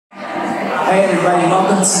Hey everybody,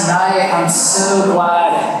 welcome tonight. I'm so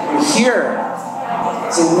glad you're here.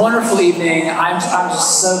 It's a wonderful evening. I'm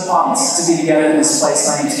just so pumped to be together in this place.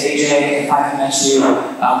 My name's AJ. If I haven't met you,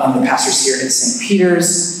 one of the pastors here at St.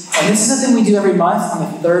 Peter's. And this is something we do every month on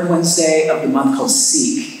the third Wednesday of the month called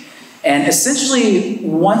Seek. And essentially,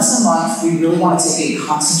 once a month, we really want to take a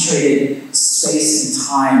concentrated space and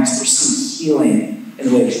time to pursue healing in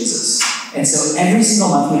the way of Jesus. And so every single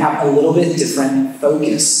month we have a little bit different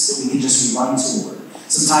focus that we can just run toward.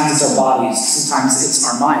 Sometimes it's our bodies, sometimes it's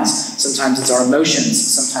our minds, sometimes it's our emotions,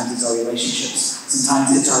 sometimes it's our relationships,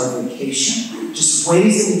 sometimes it's our vocation. Just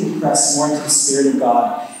ways that we can press more into the Spirit of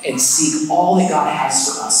God and seek all that God has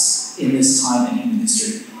for us in this time and in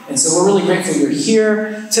ministry. And so we're really grateful you're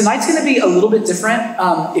here. Tonight's going to be a little bit different.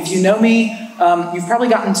 If you know me, you've probably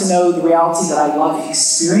gotten to know the reality that I love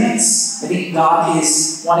experience. I think God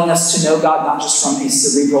is wanting us to know God not just from a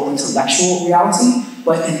cerebral intellectual reality,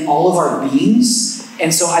 but in all of our beings.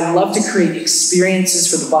 And so I love to create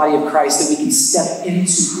experiences for the body of Christ that we can step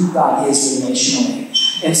into who God is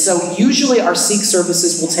relationally. And so usually our Seek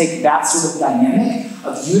services will take that sort of dynamic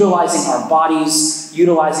of utilizing our bodies,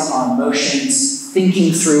 utilizing our emotions,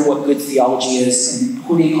 thinking through what good theology is, and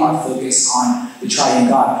putting our focus on the triune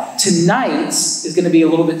God. Tonight is going to be a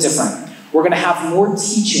little bit different. We're going to have more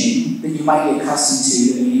teaching than you might be accustomed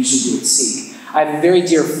to than we usually do at Seek. I have a very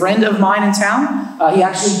dear friend of mine in town. He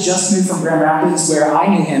actually just moved from Grand Rapids, where I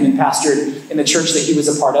knew him and pastored in the church that he was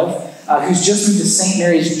a part of, who's just moved to St.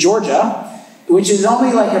 Mary's, Georgia, which is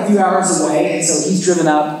only like a few hours away. And so he's driven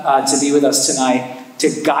up to be with us tonight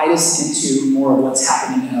to guide us into more of what's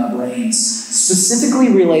happening in our brains, specifically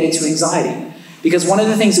related to anxiety. Because one of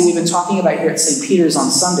the things that we've been talking about here at St. Peter's on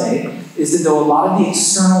Sunday is that though a lot of the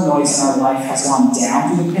external noise in our life has gone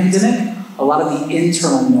down through the pandemic, a lot of the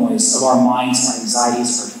internal noise of our minds, our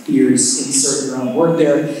anxieties, our fears, insert your own word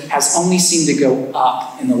there, has only seemed to go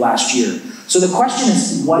up in the last year. So the question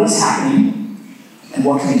is, what is happening and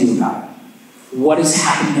what can we do about it? What is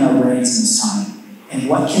happening in our brains in this time? And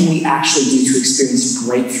what can we actually do to experience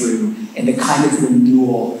breakthrough and the kind of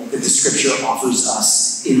renewal that the Scripture offers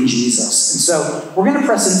us in Jesus? And so we're going to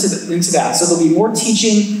press into that. So there'll be more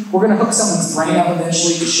teaching. We're going to hook someone's brain up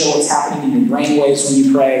eventually to show what's happening in your brain waves when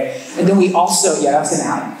you pray. And then we also, that's going to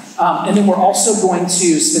happen. And then we're also going to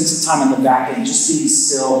spend some time on the back end, just being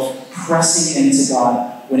still, pressing into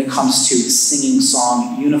God when it comes to singing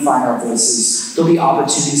song, unifying our voices. There'll be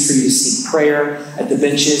opportunities for you to seek prayer at the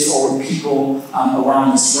benches or with people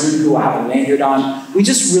around this room who will have a lanyard on. We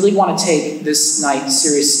just really want to take this night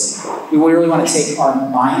seriously. We really want to take our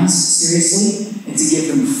minds seriously and to give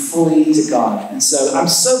them fully to God. And so I'm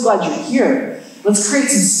so glad you're here. Let's create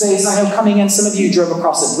some space. I know coming in, some of you drove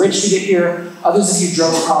across a bridge to get here. Others of you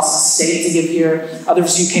drove across the state to get here.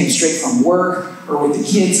 Others of you came straight from work or with the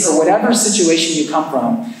kids or whatever situation you come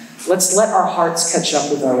from. Let's let our hearts catch up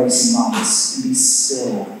with our racing minds and be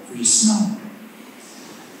still for just a moment.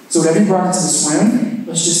 So whatever you brought into this room,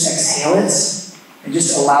 let's just exhale it and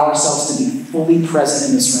just allow ourselves to be fully present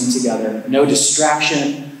in this room together. No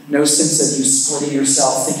distraction, no sense of you splitting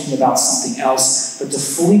yourself, thinking about something else, but to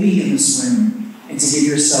fully be in this room and to give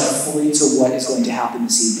yourself fully to what is going to happen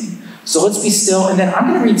this evening. So let's be still, and then I'm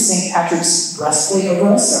going to read St. Patrick's breastplate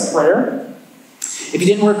over us, our prayer. If you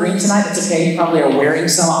didn't wear green tonight, that's okay. You probably are wearing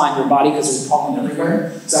some on your body because there's pollen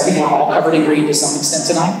everywhere. So I think we're all covered in green to some extent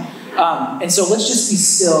tonight. And so let's just be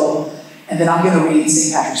still, and then I'm going to read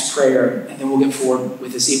St. Patrick's prayer, and then we'll get forward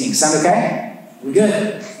with this evening. Sound okay? We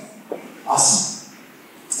good? Awesome.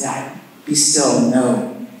 Yeah. Be still and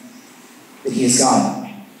know that He is God.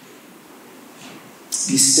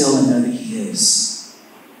 Be still and know that He is.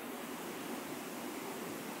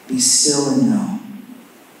 Be still and know.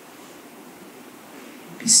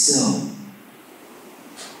 Be still.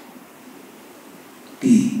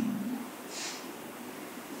 Be.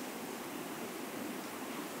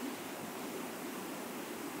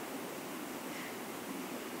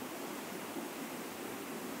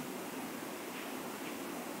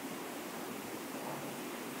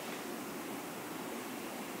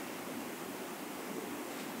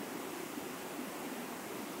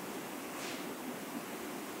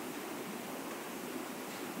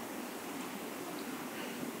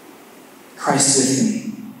 Christ with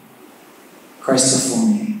me, Christ before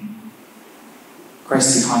me,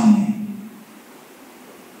 Christ behind me,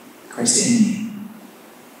 Christ in me,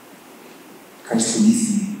 Christ beneath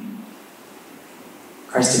me,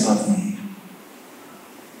 Christ above me,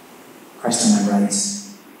 Christ on my right,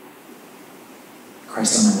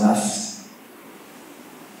 Christ on my left,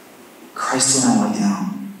 Christ when I lie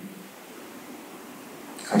down,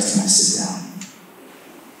 Christ when I sit down,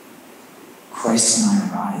 Christ when I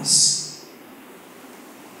arise,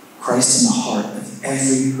 Christ in the heart of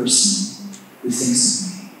every person who thinks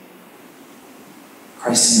of me.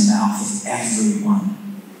 Christ in the mouth of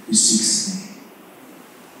everyone who speaks of me.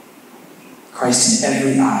 Christ in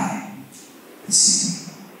every eye that sees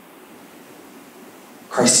me.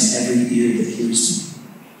 Christ in every ear that hears me.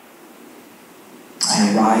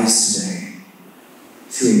 I arise today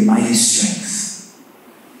through a mighty strength,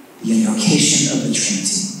 the invocation of the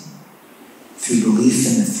Trinity, through belief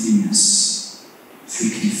in the threeness,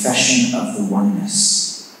 through confession of the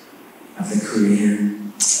oneness of the Creator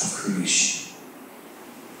of creation.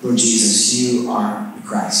 Lord Jesus, you are the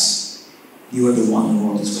Christ. You are the one the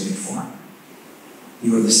world is waiting for.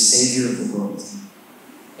 You are the Savior of the world,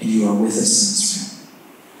 and you are with us in this room.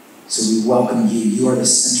 So we welcome you. You are the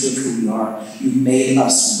center of who we are. You made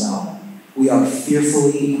us well. We are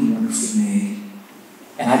fearfully and wonderfully made.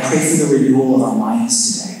 And I pray for the renewal of our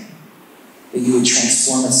minds today, that you would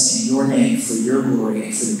transform us in your name for your glory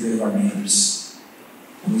and for the good of our neighbors.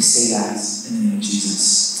 And we say that in the name of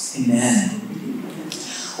Jesus. Amen.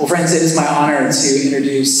 Well, friends, it is my honor to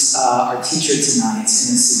introduce our teacher tonight in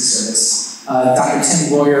this service. Dr.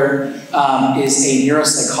 Tim Royer is a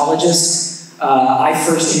neuropsychologist. I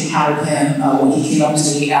first encountered him when he came up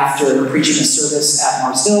to me after preaching a service at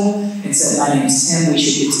Mars Hill and said, "My name is Tim, we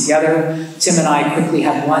should get together." Tim and I quickly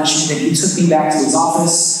had lunch, and then he took me back to his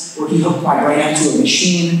office where he hooked my brain up to a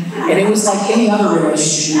machine, and it was like any other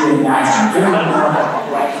relationship you would imagine. Very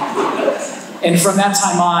normal, right? And from that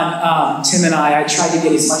time on, Tim and I tried to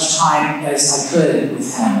get as much time as I could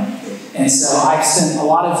with him. And so I've spent a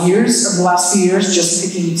lot of years, over the last few years, just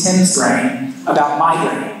picking Tim's brain about my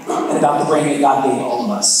brain and about the brain that God gave all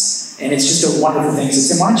of us. And it's just a wonderful thing.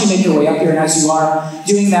 So Tim, why don't you make your way up here? And as you are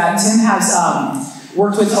doing that, Tim has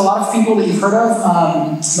worked with a lot of people that you've heard of.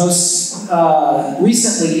 Most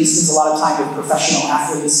recently, he spends a lot of time with professional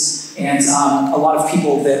athletes and a lot of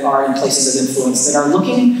people that are in places of influence that are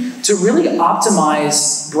looking to really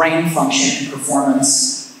optimize brain function and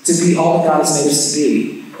performance to be all that God has made us to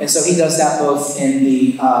be. And so he does that both in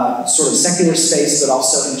the sort of secular space, but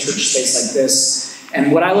also in church space like this.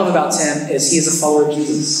 And what I love about Tim is he is a follower of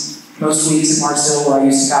Jesus. Most weeks at Mars Hill, where I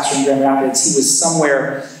used to pastor in Grand Rapids, he was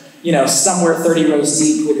somewhere 30 rows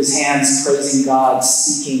deep with his hands praising God,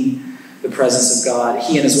 seeking the presence of God.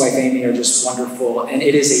 He and his wife Amy are just wonderful. And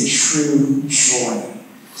it is a true joy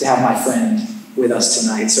to have my friend with us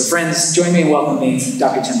tonight. So friends, join me in welcoming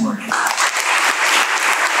Dr. Tim Royer.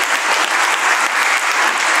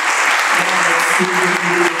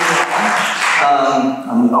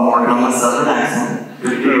 I'm working on my southern accent.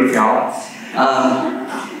 Good to be with y'all.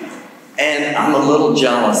 And I'm a little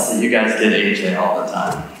jealous that you guys get AJ all the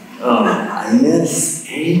time. Oh, I miss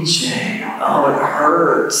AJ. Oh, it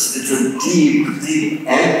hurts. It's a deep, deep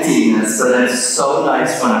emptiness. But it's so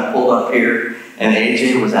nice when I pulled up here and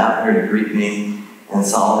AJ was out here to greet me and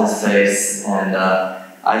saw his face. And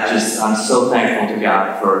I'm so thankful to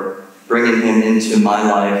God for bringing him into my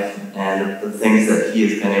life and the things that he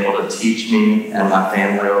has been able to teach me and my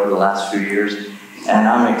family over the last few years. And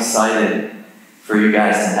I'm excited for you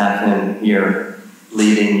guys to have him here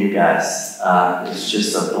leading you guys. It's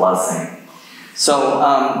just a blessing. So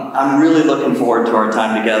I'm really looking forward to our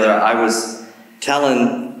time together. I was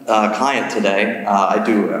telling a client today, I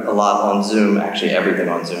do a lot on Zoom, actually everything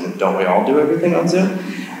on Zoom. Don't we all do everything on Zoom?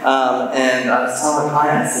 And I was telling the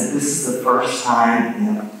client, I said, this is the first time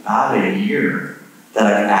in about a year that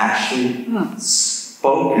I've actually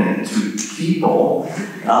spoken to people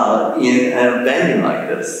in a venue like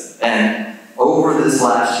this. And over this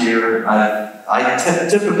last year, I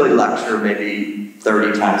typically lecture maybe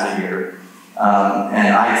 30 times a year.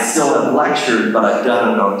 And I still have lectured, but I've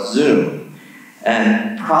done it on Zoom.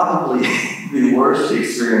 And probably the worst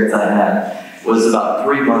experience I had was about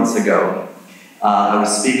 3 months ago. I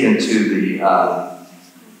was speaking to the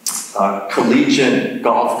collegiate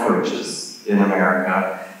golf coaches in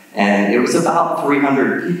America, and it was about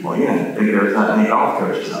 300 people. You didn't think there was not any golf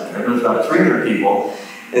coaches out there. It was about 300 people.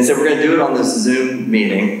 And so we're going to do it on this Zoom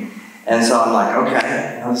meeting. And so I'm like,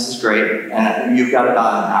 okay, this is great. And you've got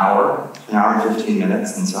about an hour and 15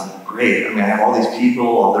 minutes. And so I'm like, great. I mean, I have all these people,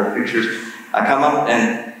 all their pictures. I come up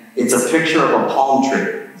and it's a picture of a palm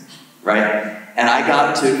tree, right? And I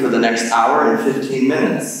got to, for the next hour and 15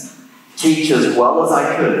 minutes, teach as well as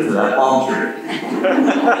I could to that palm tree.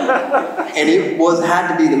 And it had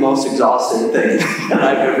to be the most exhausting thing that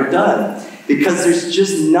I've ever done. Because there's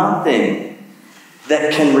just nothing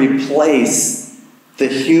that can replace the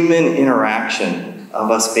human interaction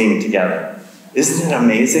of us being together. Isn't it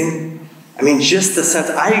amazing? I mean, just the sense,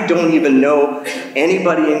 I don't even know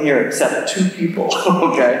anybody in here except 2 people,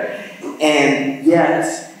 okay? And yet,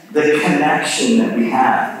 the connection that we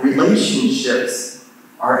have. Relationships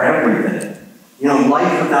are everything. You know,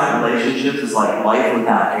 life without relationships is like life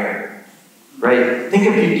without air, right? Think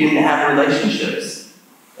if you didn't have relationships.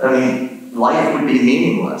 I mean, life would be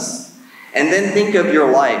meaningless. And then think of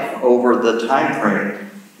your life over the time frame.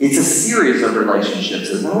 It's a series of relationships,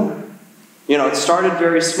 isn't it? You know, it started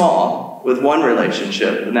very small with one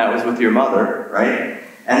relationship, and that was with your mother, right?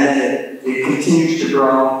 And then it continues to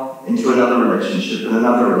grow into another relationship, and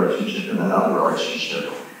another relationship, and another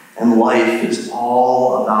relationship. And life is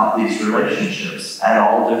all about these relationships at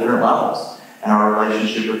all different levels. And our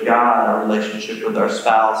relationship with God, our relationship with our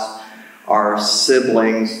spouse, our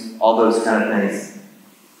siblings, all those kind of things.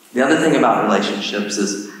 The other thing about relationships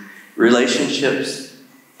is relationships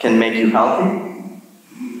can make you healthy,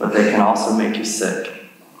 but they can also make you sick.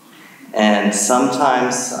 And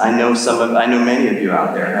sometimes, I know many of you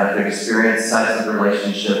out there have experienced types of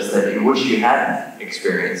relationships that you wish you hadn't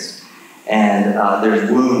experienced. And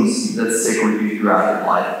there's wounds that stick with you throughout your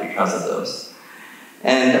life because of those.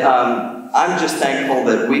 And I'm just thankful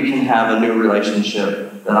that we can have a new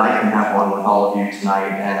relationship, that I can have one with all of you tonight,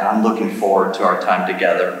 and I'm looking forward to our time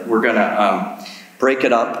together. We're going to break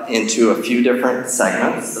it up into a few different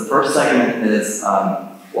segments. The first segment is,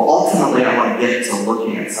 ultimately I want to get to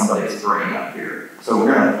looking at somebody's brain up here. So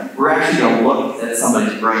we're actually going to look at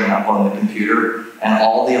somebody's brain up on the computer and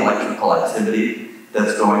all the electrical activity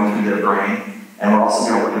that's going through their brain. And we're also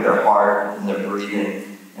going to look at their heart and their breathing.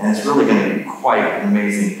 And it's really going to be quite an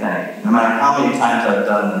amazing thing. No matter how many times I've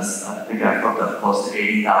done this, I think I've hooked up close to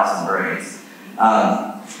 80,000 brains.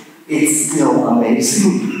 It's still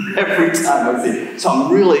amazing every time I see it. So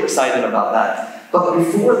I'm really excited about that. But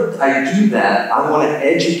before I do that, I want to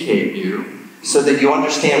educate you so that you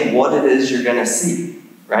understand what it is you're going to see,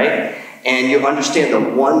 right? And you understand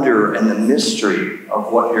the wonder and the mystery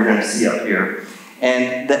of what you're going to see up here.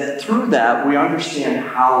 And that through that, we understand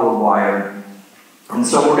how we're wired. And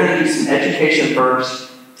so we're going to do some education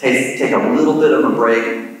first, take a little bit of a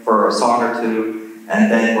break for a song or two,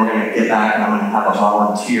 and then we're going to get back and I'm going to have a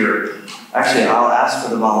volunteer. Actually, I'll ask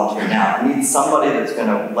for the volunteer now. I need somebody that's going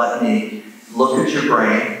to let me look at your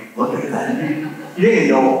brain. Look at that. You didn't even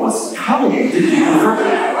know what was coming, did you?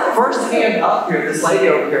 First hand up here, this lady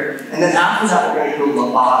over here, and then after that, we're going to do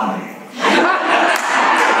lobotomy.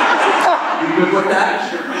 You good with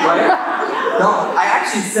that? Right? No, I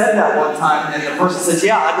actually said that one time, and the person says,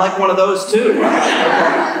 yeah, I'd like one of those too.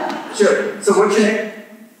 Okay, sure. So what's your name?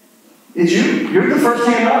 It's you? You're the first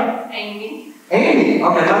hand up. Amy. Amy.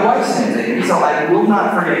 Okay, my wife's name is Amy, so I will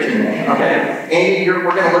not forget your name. Okay? Amy, we're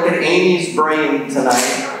going to look at Amy's brain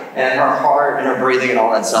tonight, and her heart, and her breathing, and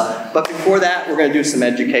all that stuff. But before that, we're going to do some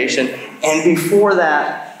education. And before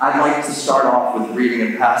that, I'd like to start off with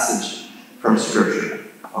reading a passage from Scripture.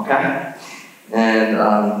 Okay? And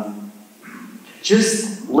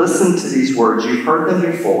just listen to these words. You've heard them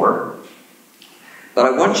before, but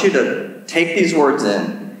I want you to take these words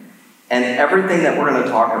in, and everything that we're going to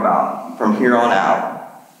talk about from here on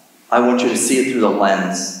out, I want you to see it through the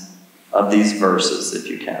lens of these verses, if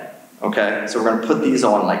you can. Okay? So we're going to put these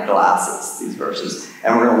on like glasses, these verses,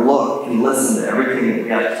 and we're going to look and listen to everything that we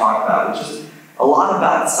have to talk about, which is a lot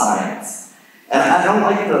about science. And I don't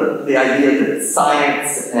like the idea that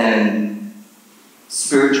science and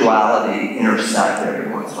spirituality intersect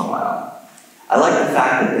every once in a while. I like the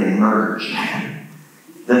fact that they merge.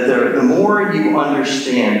 That the more you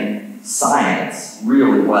understand science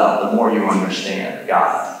really well, the more you understand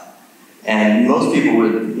God. And most people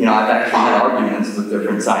would, I've actually had arguments with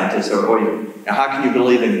different scientists, how can you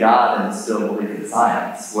believe in God and still believe in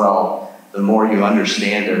science? Well, the more you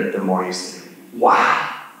understand it, the more you say,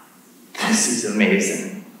 wow, this is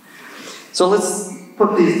amazing. So let's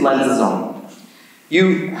put these lenses on.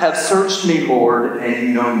 You have searched me, Lord, and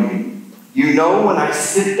you know me. You know when I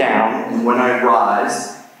sit down and when I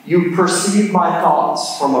rise. You perceive my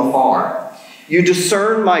thoughts from afar. You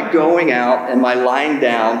discern my going out and my lying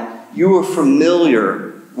down. You are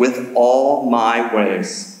familiar with all my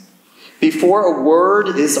ways. Before a word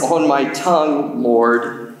is on my tongue,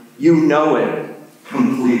 Lord, you know it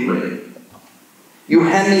completely. You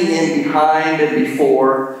hem me in behind and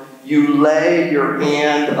before. You lay your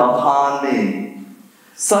hand upon me.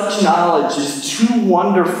 Such knowledge is too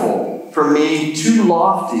wonderful for me, too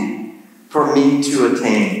lofty for me to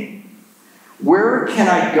attain. Where can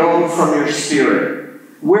I go from your spirit?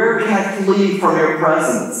 Where can I flee from your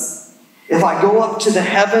presence? If I go up to the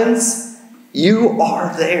heavens, you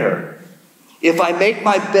are there. If I make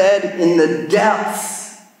my bed in the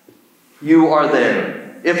depths, you are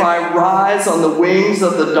there. If I rise on the wings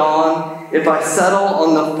of the dawn, if I settle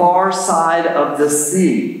on the far side of the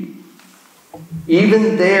sea,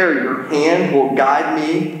 Even there your hand will guide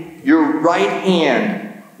me, your right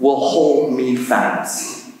hand will hold me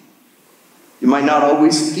fast. You might not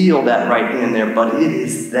always feel that right hand there, but it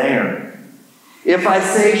is there. If I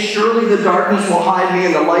say, surely the darkness will hide me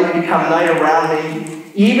and the light become night around me,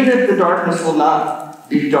 even if the darkness will not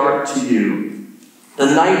be dark to you,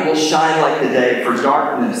 the night will shine like the day, for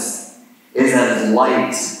darkness is as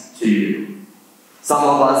light to you. Some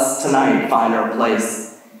of us tonight find our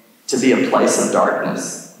place to be a place of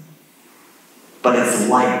darkness, but it's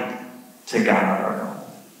light to God our God.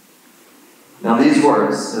 Now these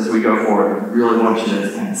words, as we go forward, I really want you to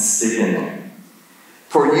kind of stick in there.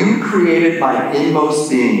 For you created my inmost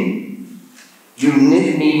being. You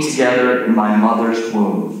knit me together in my mother's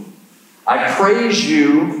womb. I praise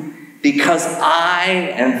you because I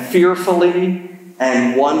am fearfully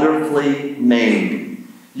and wonderfully made.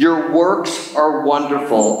 Your works are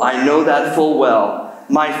wonderful. I know that full well.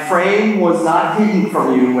 My frame was not hidden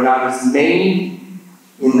from you when I was made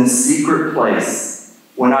in the secret place,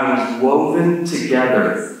 when I was woven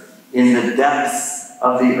together in the depths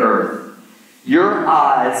of the earth. Your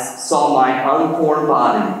eyes saw my unformed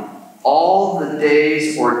body. All the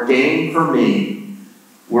days ordained for me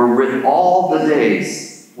were written. All the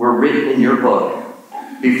days were written in your book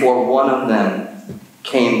before one of them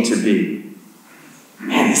came to be.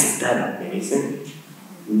 Man, isn't that amazing?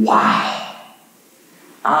 Wow.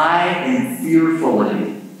 I am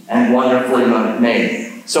fearfully and wonderfully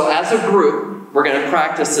made. So as a group, we're going to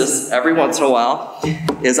practice this every once in a while,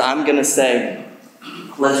 is I'm going to say,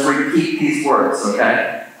 let's repeat these words,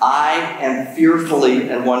 okay? I am fearfully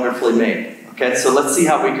and wonderfully made. Okay, so let's see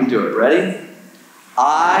how we can do it. Ready?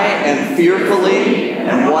 I am fearfully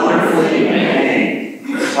and wonderfully made.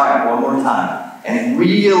 Try it one more time. And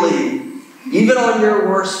really, even on your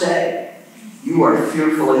worst day, you are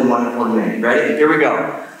fearfully and wonderfully made. Ready? Here we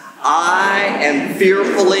go. I am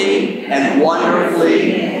fearfully and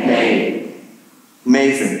wonderfully made.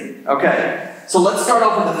 Amazing. Okay, so let's start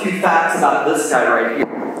off with a few facts about this guy right here.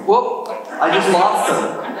 Whoop, I just lost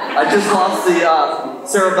him. I just lost the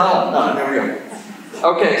cerebellum. No, there we go.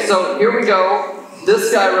 Okay, so here we go.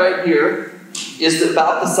 This guy right here is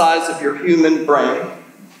about the size of your human brain.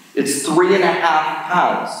 It's 3.5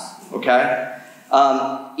 pounds, okay?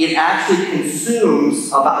 It actually consumes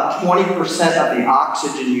about 20% of the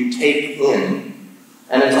oxygen you take in,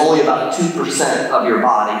 and it's only about 2% of your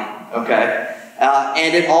body, okay?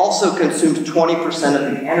 And it also consumes 20% of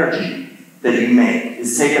the energy that you make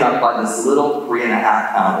is taken up by this little 3.5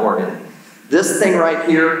 pound organ. This thing right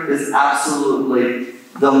here is absolutely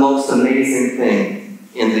the most amazing thing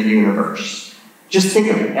in the universe. Just think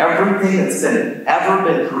of everything that's ever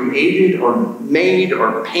been created or made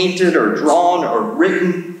or painted or drawn or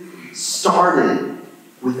written started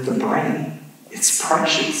with the brain. It's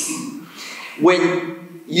precious.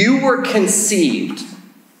 When you were conceived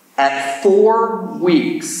at 4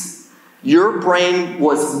 weeks, your body and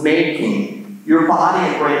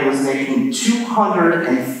brain was making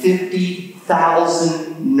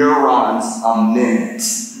 250,000 neurons a minute.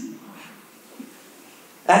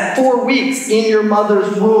 At 4 weeks in your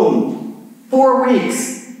mother's womb, 4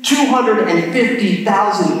 weeks,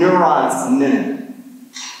 250,000 neurons a minute.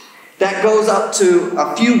 That goes up to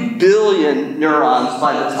a few billion neurons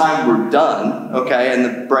by the time we're done, okay, and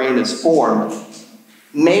the brain is formed,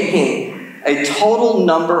 making a total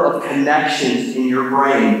number of connections in your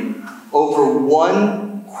brain over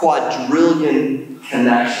 1 quadrillion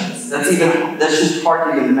connections. That's just hard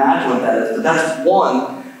to even imagine what that is, but that's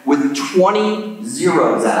 1 with 20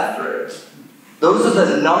 zeros after it. Those are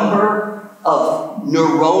the number of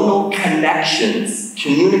neuronal connections,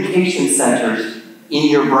 communication centers in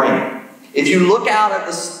your brain. If you look out at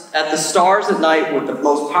the stars at night with the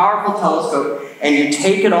most powerful telescope and you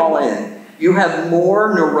take it all in, you have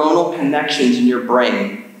more neuronal connections in your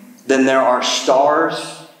brain than there are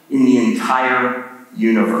stars in the entire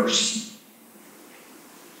universe.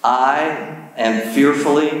 I am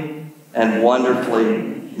fearfully and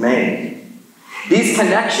wonderfully made. These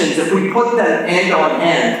connections, if we put them end on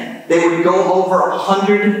end, they would go over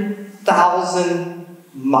 100,000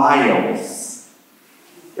 miles.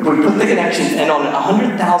 If we put the connections end on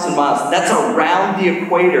 100,000 miles, that's around the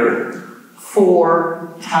equator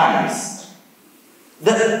 4 times.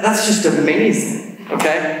 That's just amazing,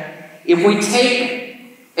 okay? If we take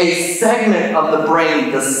a segment of the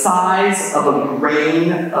brain the size of a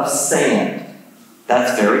grain of sand,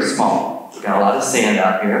 that's very small. We've got a lot of sand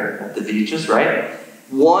out here at the beaches, right?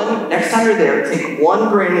 Next time you're there, take 1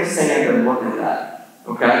 grain of sand and look at that,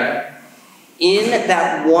 okay? In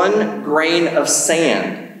that 1 grain of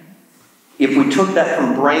sand, if we took that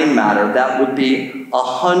from brain matter, that would be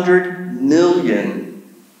 100 million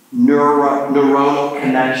neuronal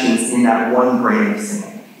connections in that one grain of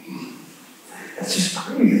sand. That's just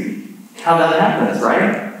crazy how that happens,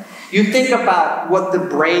 right? You think about what the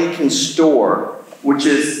brain can store, which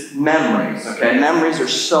is memories, okay? Memories are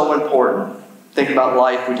so important. Think about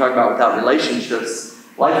life, we talk about without relationships.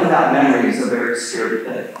 Life without memory is a very scary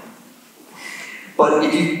thing. But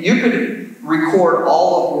if you could record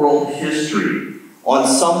all of world history on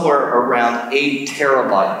somewhere around 8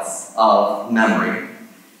 terabytes of memory,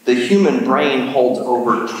 the human brain holds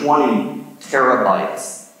over 20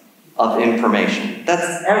 terabytes of information.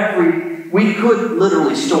 We could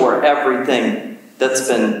literally store everything that's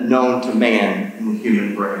been known to man in the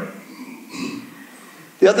human brain.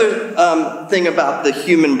 The other thing about the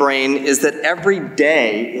human brain is that every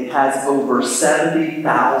day it has over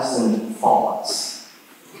 70,000 thoughts.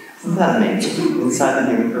 Isn't that amazing? Inside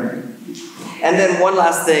the human brain. And then one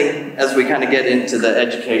last thing, as we kind of get into the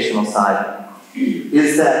educational side,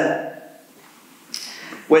 is that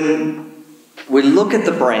when we look at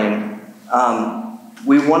the brain,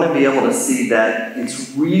 we want to be able to see that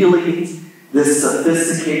it's really this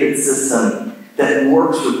sophisticated system that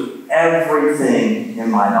works with everything in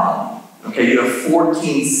my body. Okay, you have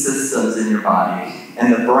 14 systems in your body,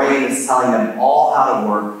 and the brain is telling them all how to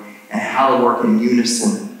work and how to work in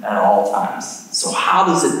unison at all times. So how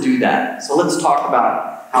does it do that? So let's talk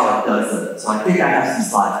about how it does it. So I think I have some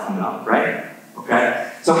slides coming up, right?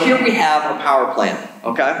 Okay, so here we have a power plant,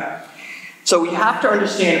 okay? So we have to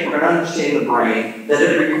understand, if we're going to understand the brain, that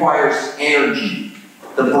it requires energy.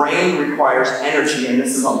 The brain requires energy, and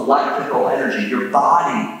this is electrical energy. Your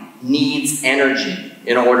body needs energy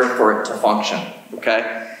in order for it to function,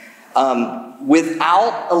 okay?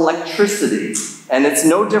 Without electricity, and it's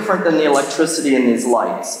no different than the electricity in these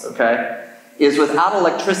lights, okay, is without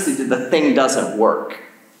electricity, the thing doesn't work.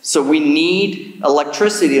 So we need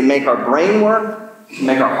electricity to make our brain work, to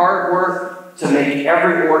make our heart work, to make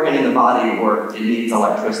every organ in the body work. It needs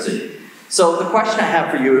electricity. So the question I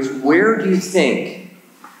have for you is, where do you think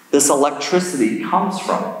this electricity comes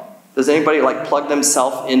from? Does anybody plug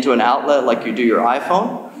themselves into an outlet like you do your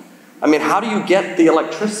iPhone? I mean, how do you get the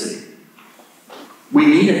electricity? We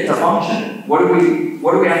need it to function. What do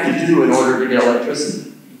we have to do in order to get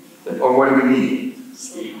electricity? Or what do we need?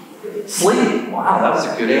 Sleep. Wow, that was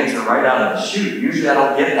a good answer right out of the chute. Usually I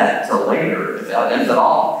don't get that until later, if at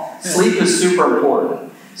all. Sleep is super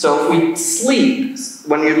important. So if we sleep,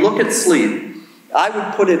 when you look at sleep, I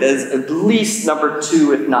would put it as at least number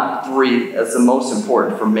 2, if not 3, as the most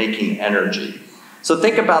important for making energy. So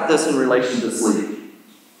think about this in relation to sleep.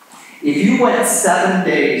 If you went 7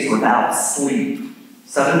 days without sleep,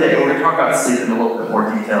 7 days, we're going to talk about sleep in a little bit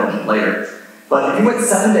more detail later, but if you went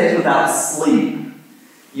 7 days without sleep,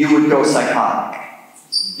 you would go psychotic.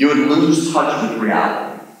 You would lose touch with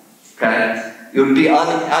reality, okay? You would be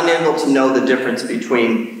unable to know the difference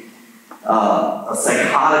between a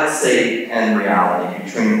psychotic state and reality,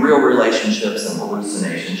 between real relationships and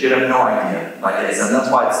hallucinations. You'd have no idea by day 7. That's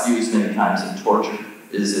why it's used many times in torture,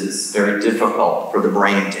 it's very difficult for the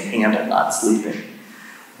brain to handle not sleeping.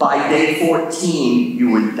 By day 14,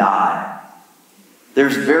 you would die.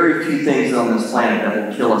 There's very few things on this planet that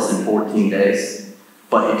will kill us in 14 days.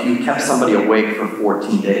 But if you kept somebody awake for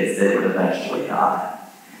 14 days, they would eventually die.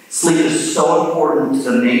 Sleep is so important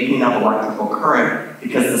to the making of electrical current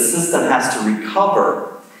because the system has to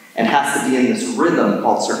recover and has to be in this rhythm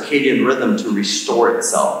called circadian rhythm to restore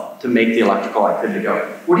itself, to make the electrical activity go.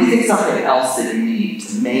 What do you think is something else that you need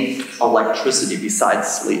to make electricity besides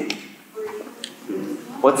sleep?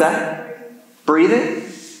 What's that? Breathing?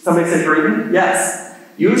 Somebody say breathing? Yes.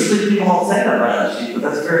 Usually people don't say that right out of sheet, but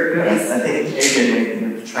that's very good. I think AJ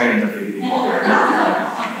may be training a few people here.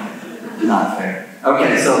 Not fair.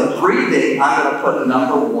 Okay, so breathing, I'm going to put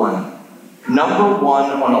number 1. Number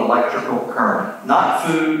 1 on electrical current. Not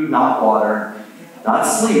food, not water, not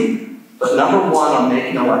sleep, but number 1 on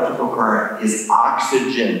making electrical current is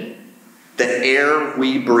oxygen. The air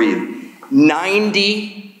we breathe.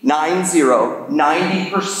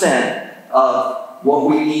 90% of what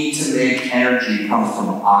we need to make energy comes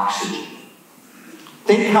from oxygen.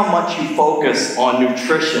 Think how much you focus on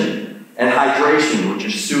nutrition and hydration, which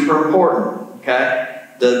is super important, okay?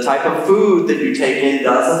 The type of food that you take in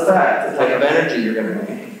does affect the type of energy you're going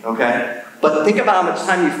to make, okay? But think about how much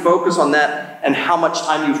time you focus on that and how much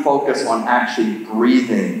time you focus on actually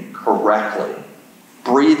breathing correctly.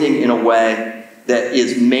 Breathing in a way that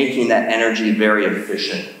is making that energy very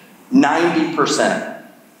efficient. 90%.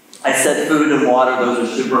 I said food and water, those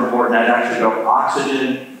are super important. I'd actually go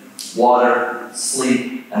oxygen, water,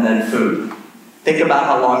 sleep, and then food. Think about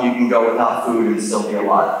how long you can go without food and still be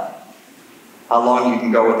alive. how long you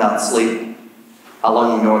can go without sleep, how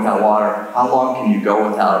long you can go without water, how long can you go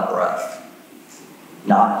without a breath?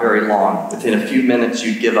 Not very long. Within a few minutes,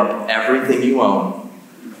 you give up everything you own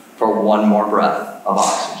for one more breath of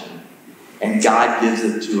oxygen. And God gives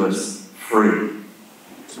it to us free.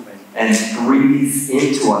 And breathes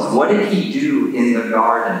into us. What did he do in the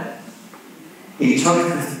garden? He took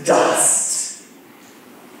the dust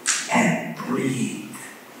and breathed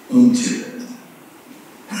into it.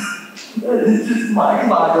 It's just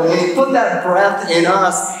mind-boggling. He put that breath in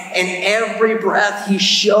us, and every breath he's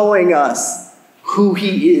showing us who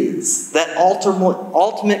he is. That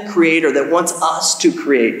ultimate creator that wants us to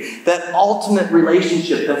create. That ultimate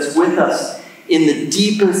relationship that's with us in the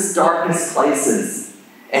deepest, darkest places.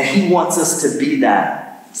 And he wants us to be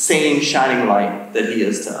that same shining light that he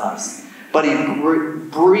is to us. But he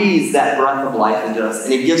breathes that breath of life into us,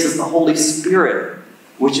 and he gives us the Holy Spirit,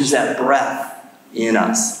 which is that breath in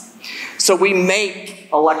us. So we make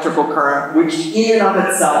electrical current, which in and of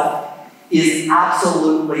itself is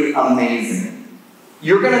absolutely amazing.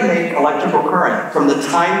 You're going to make electrical current from the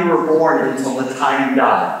time you were born until the time you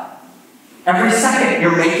die. Every second,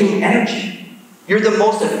 you're making energy. You're the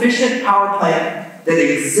most efficient power plant that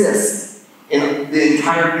exists in the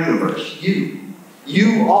entire universe.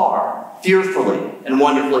 You are fearfully and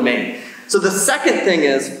wonderfully made. So the second thing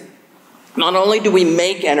is, not only do we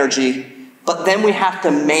make energy, but then we have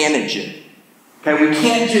to manage it. Okay, we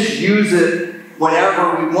can't just use it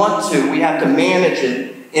whenever we want to. We have to manage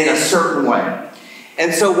it in a certain way.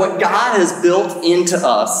 And so what God has built into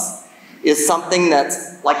us is something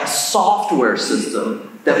that's like a software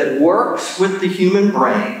system that works with the human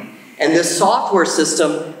brain. And this software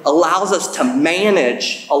system allows us to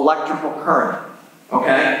manage electrical current.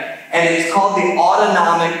 Okay? And it's called the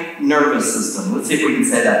autonomic nervous system. Let's see if we can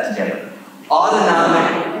say that together.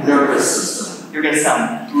 Autonomic nervous system. You're going to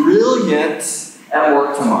sound brilliant at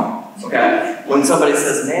work tomorrow. Okay? When somebody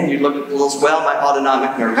says, man, you look a little swell, my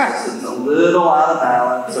autonomic nervous system's a little out of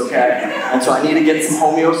balance, okay? And so I need to get some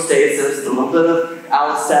homeostasis, a little bit of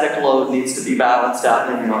allostatic load needs to be balanced out.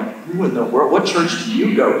 And you're like, who in the world, what church do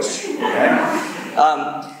you go to?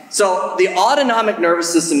 Okay? So the autonomic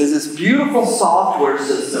nervous system is this beautiful software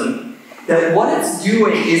system that what it's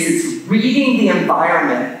doing is it's reading the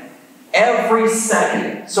environment every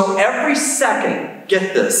second. So every second,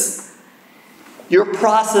 get this, you're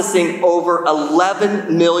processing over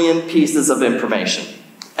 11 million pieces of information.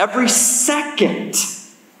 Every second.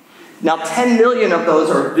 Now 10 million of those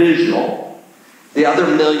are visual. The other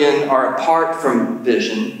million are apart from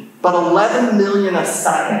vision. But 11 million a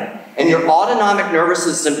second. And your autonomic nervous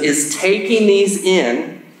system is taking these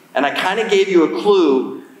in, and I kind of gave you a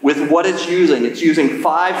clue with what it's using. It's using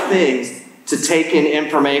 5 things to take in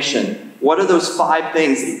information. What are those 5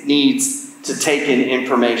 things it needs to take in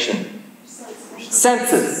information?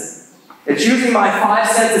 Senses. It's using my 5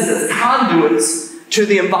 senses as conduits to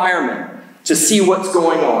the environment, to see what's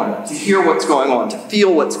going on, to hear what's going on, to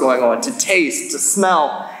feel what's going on, to taste, to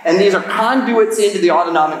smell. And these are conduits into the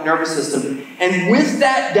autonomic nervous system. And with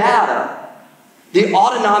that data, the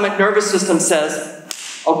autonomic nervous system says,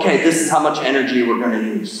 okay, this is how much energy we're going to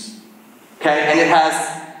use. Okay? And it has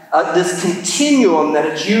this continuum that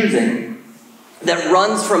it's using that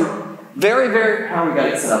runs from very, very, how we got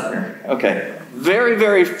it set up here? Okay. Very,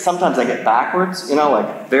 very, sometimes I get backwards,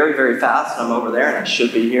 like very, very fast. I'm over there and I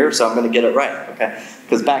should be here, so I'm going to get it right, okay?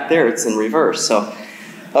 Because back there it's in reverse, so.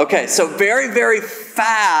 Okay, so very, very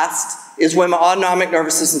fast is when my autonomic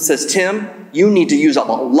nervous system says, Tim, you need to use up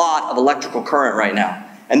a lot of electrical current right now.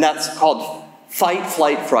 And that's called fight,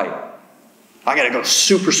 flight, fright. I got to go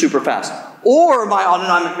super, super fast. Or my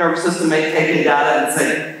autonomic nervous system may take in data and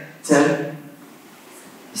say, Tim,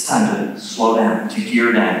 it's time to slow down, to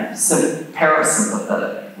gear down.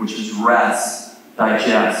 Parasympathetic, which is rest,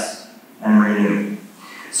 digest, and renew.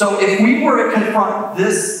 So if we were to confront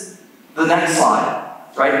this, the next slide,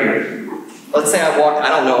 right here. Let's say I walked, I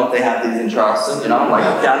don't know if they have these in Charleston,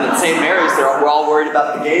 like down in St. Mary's, we're all worried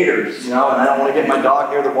about the gators, and I don't want to get my dog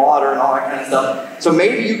near the water and all that kind of stuff. So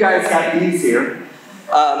maybe you guys got these here.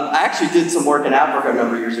 I actually did some work in Africa a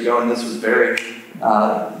number of years ago, and this was very,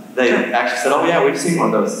 they actually said, oh yeah, we've seen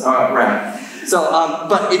one of those around. So,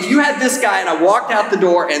 but if you had this guy and I walked out the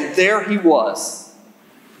door and there he was,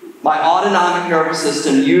 my autonomic nervous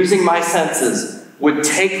system, using my senses, would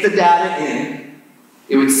take the data in.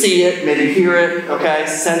 It would see it, maybe hear it, okay,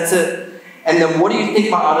 sense it. And then what do you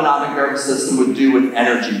think my autonomic nervous system would do with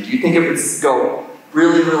energy? Do you think it would go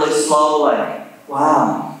really, really slow, like,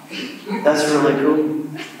 wow, that's really cool.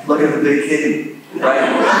 Look at the big kitty,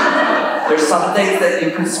 right? There's some things that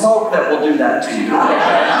you can smoke that will do that to you.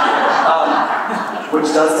 Okay? which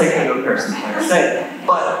does take me to a parasympathetic state.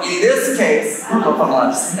 But in this case, I don't know if I'm allowed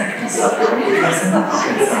to say that kind of stuff.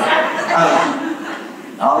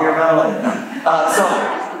 All your belly. So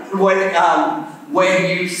when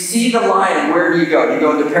you see the lion, where do you go? Do you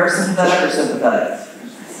go into parasympathetic or sympathetic?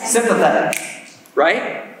 Sympathetic,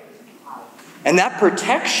 right? And that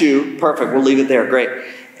protects you. Perfect, we'll leave it there, great.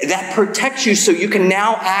 That protects you so you can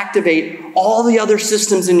now activate all the other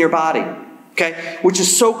systems in your body, okay? Which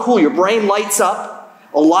is so cool. Your brain lights up,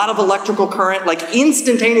 a lot of electrical current, like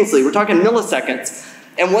instantaneously. We're talking milliseconds.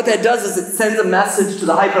 And what that does is it sends a message to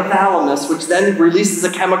the hypothalamus, which then releases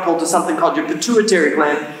a chemical to something called your pituitary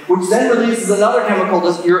gland, which then releases another chemical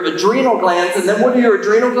to your adrenal glands. And then what do your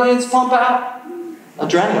adrenal glands pump out?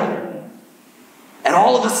 Adrenaline. And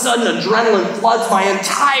all of a sudden, adrenaline floods my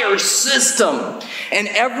entire system. And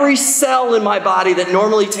every cell in my body that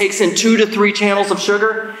normally takes in 2 to 3 channels of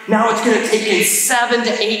sugar, now it's going to take in 7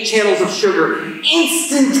 to 8 channels of sugar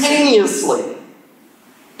instantaneously.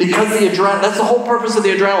 Because that's the whole purpose of the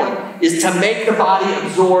adrenaline, is to make the body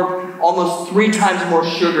absorb almost 3 times more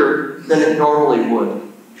sugar than it normally would.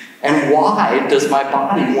 And why does my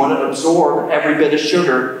body want to absorb every bit of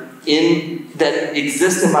sugar that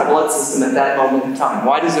exists in my blood system at that moment in time?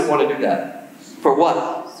 Why does it want to do that? For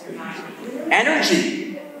what?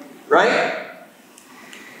 Energy, right?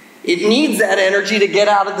 It needs that energy to get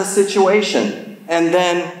out of the situation. And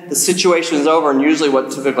then the situation is over, and usually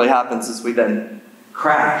what typically happens is we then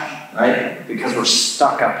crash, right? Because we're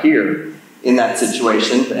stuck up here in that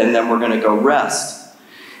situation, and then we're going to go rest.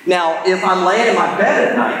 Now, if I'm laying in my bed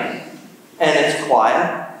at night, and it's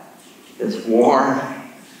quiet, it's warm,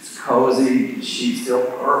 cozy, the sheets feel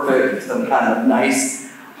perfect, it's some kind of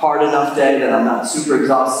nice, hard enough day that I'm not super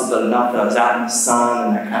exhausted, but enough that I was out in the sun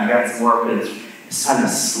and I kind of got some work, and it's time to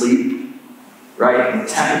sleep, right? And the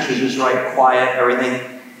temperature's just right, quiet,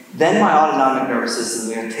 everything. Then my autonomic nervous system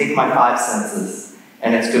is going to take my 5 senses,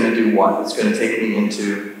 and it's going to do what? It's going to take me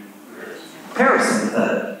into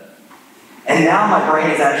parasympathetic. And now my brain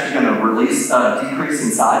is actually going to decrease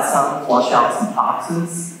in size some, flush out some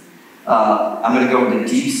toxins. I'm going to go into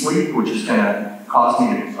deep sleep, which is going to cause me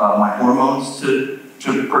my hormones to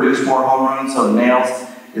produce more hormones. So males,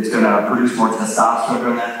 it's going to produce more testosterone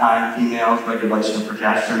during that time. Females, regulation of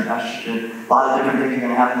progesterone, estrogen. A lot of different things are going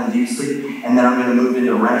to happen in deep sleep. And then I'm going to move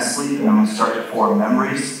into REM sleep, and I'm going to start to form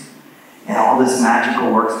memories. And all this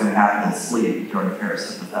magical work is going to happen in sleep during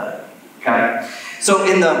parasympathetic. Okay? So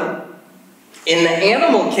in the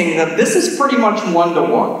animal kingdom, this is pretty much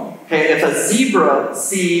one-to-one. Okay? If a zebra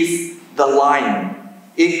sees the lion,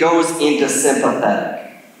 it goes into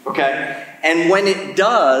sympathetic. Okay? And when it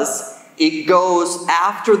does, it goes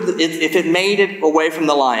after if it made it away from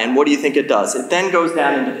the lion, what do you think it does? It then goes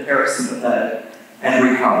down into parasympathetic and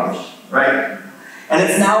recovers, right? And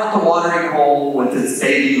it's now at the watering hole with its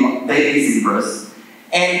baby zebras.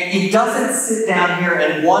 And it doesn't sit down here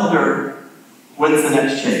and wonder, when's the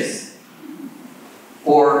next chase?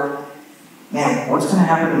 Or, man, what's going to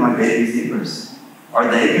happen to my baby zebras? Are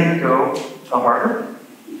they going to go to Harvard?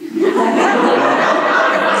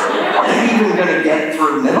 Are they even going to get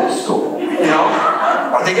through middle school?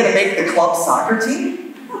 Are they going to make the club soccer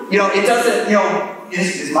team? It doesn't,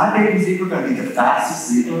 is my baby zebra going to be the fastest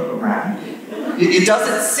zebra around? It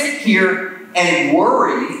doesn't sit here and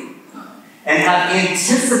worry and have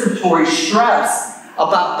anticipatory stress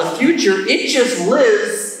about the future. It just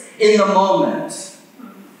lives in the moment.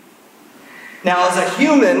 Now, as a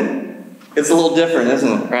human, it's a little different,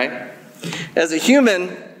 isn't it, right? As a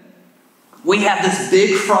human, we have this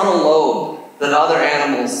big frontal lobe that other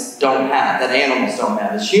animals don't have, that animals don't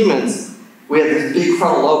have. As humans, we have this big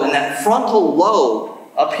frontal lobe, and that frontal lobe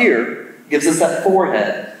up here gives us that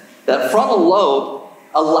forehead. That frontal lobe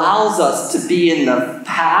allows us to be in the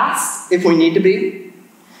past, if we need to be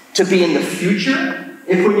in the future,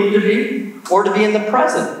 if we need to be, or to be in the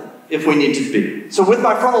present, if we need to be. So with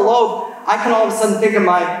my frontal lobe, I can all of a sudden think of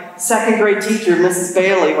my second grade teacher, Mrs.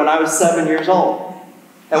 Bailey, when I was 7 years old,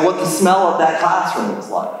 and what the smell of that classroom was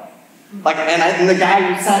like. And the guy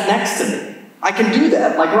who sat next to me. I can do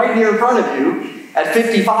that, like right here in front of you. At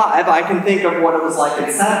 55, I can think of what it was like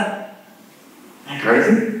at 7. Isn't that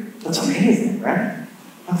crazy? That's amazing, right?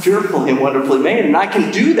 I'm fearfully and wonderfully made, and I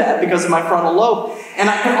can do that because of my frontal lobe. And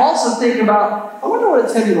I can also think about, I wonder what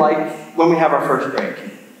it's going to be like when we have our first grandkid.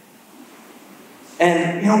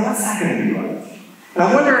 And, what's that going to be like? And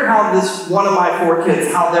I wonder how this one of my 4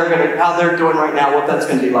 kids, how they're doing right now, what that's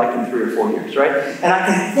going to be like in 3 or 4 years, right? And I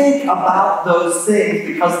can think about those things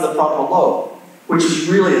because of the frontal lobe, which is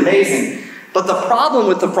really amazing. But the problem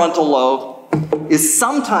with the frontal lobe is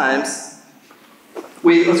sometimes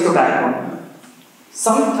let's go back one.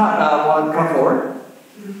 Sometimes, come forward.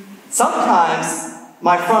 Sometimes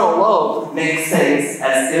my frontal lobe makes things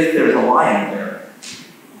as if there's a lion there.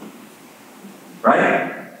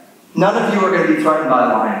 Right? None of you are going to be threatened by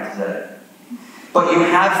a lion today. But you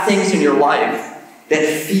have things in your life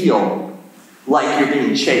that feel like you're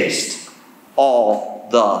being chased all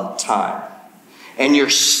the time. And you're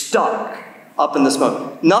stuck up in this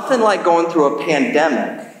mode. Nothing like going through a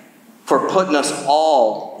pandemic for putting us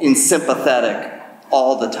all in sympathetic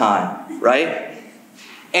all the time, right?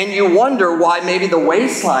 And you wonder why maybe the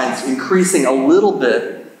waistline's increasing a little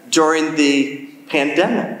bit during the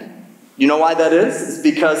pandemic. You know why that is? It's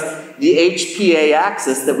because the HPA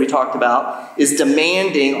axis that we talked about is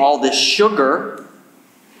demanding all this sugar,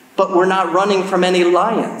 but we're not running from any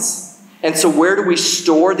lions. And so where do we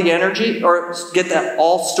store the energy or get that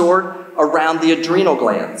all stored? Around the adrenal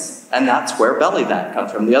glands. And that's where belly fat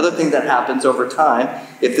comes from. The other thing that happens over time,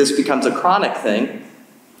 if this becomes a chronic thing,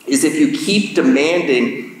 is if you keep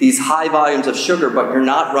demanding these high volumes of sugar, but you're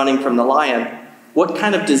not running from the lion, what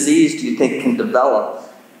kind of disease do you think can develop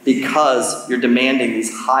because you're demanding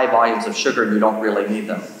these high volumes of sugar and you don't really need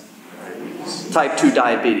them? Type 2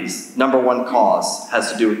 diabetes, number one cause,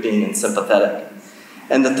 has to do with being in sympathetic.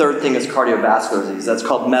 And the third thing is cardiovascular disease. That's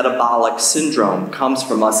called metabolic syndrome. Comes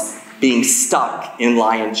from us being stuck in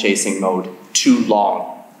lion chasing mode too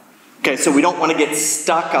long. Okay, so we don't want to get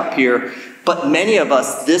stuck up here, but many of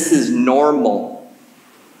us, this is normal.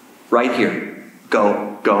 Right here.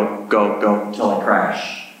 Go, go, go, go, till I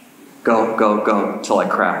crash. Go, go, go, till I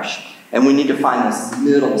crash. And we need to find this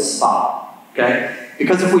middle spot, okay?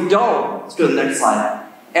 Because if we don't, let's go to the next slide.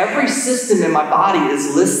 Every system in my body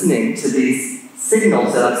is listening to these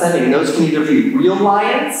signals that I'm sending. And those can either be real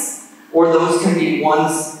lions, or those can be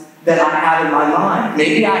ones that I have in my mind.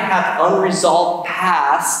 Maybe I have unresolved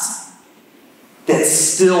past that's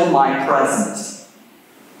still my present.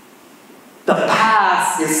 The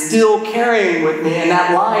past is still carrying with me, and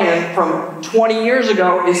that lion from 20 years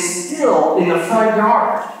ago is still in the front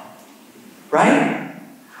yard. Right?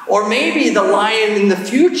 Or maybe the lion in the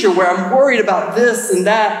future where I'm worried about this and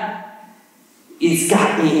that, it's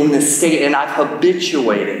got me in this state, and I've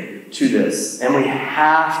habituated to this. And we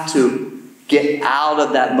have to get out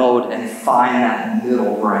of that mode and find that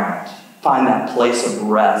middle ground. Find that place of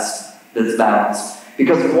rest that's balanced.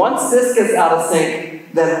 Because once this gets out of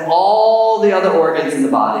sync, then all the other organs in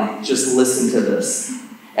the body just listen to this.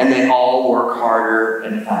 And they all work harder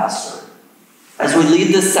and faster. As we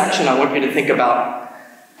leave this section, I want you to think about,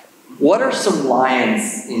 what are some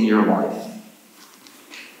lions in your life?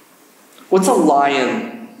 What's a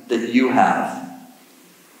lion that you have?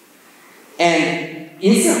 And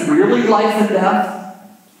is it really life and death?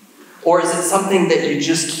 Or is it something that you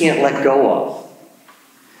just can't let go of?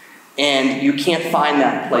 And you can't find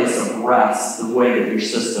that place of rest the way that your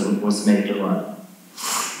system was made to run.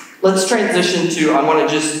 Let's transition to, I want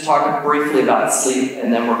to just talk briefly about sleep,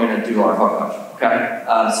 and then we're going to do our hookup, okay?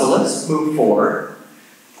 So let's move forward.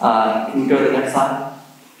 Can you go to the next slide?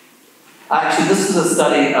 Actually, this is a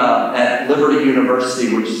study at Liberty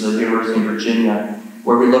University, which is a university in Virginia,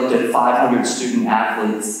 where we looked at 500 student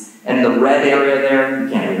athletes. And the red area there, you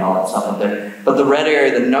can't read all that stuff up there, but the red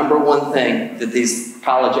area, the number one thing that these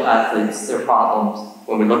college athletes, their problems,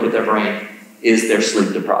 when we look at their brain, is they're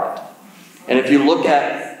sleep deprived. And if you look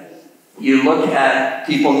at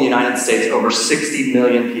people in the United States, over 60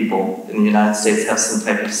 million people in the United States have some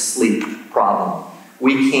type of sleep problem.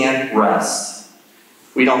 We can't rest.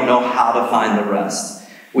 We don't know how to find the rest.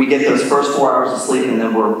 We get those first 4 hours of sleep and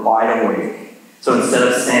then we're wide awake. So instead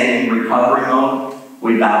of staying in recovery mode,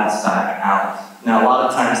 we bounce back out. Now, a lot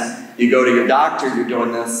of times you go to your doctor, you're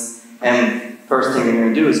doing this, and first thing they're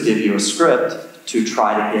going to do is give you a script to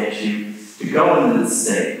try to get you to go into this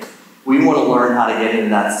state. We want to learn how to get into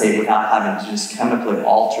that state without having to just chemically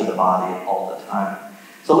alter the body all the time.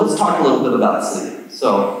 So let's talk a little bit about sleep.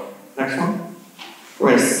 So, next one.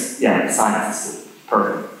 We're going to, science of sleep.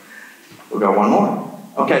 Perfect. We'll go one more.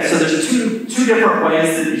 Okay, so there's two different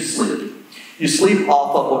ways that you sleep. You sleep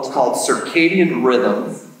off of what's called circadian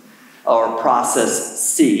rhythm, or process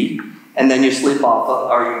C, and then you sleep off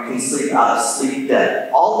of, or you can sleep out of sleep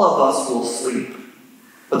debt. All of us will sleep,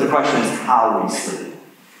 but the question is how we sleep.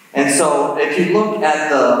 And so if you look at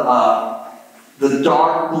the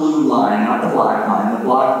dark blue line, not the black line, the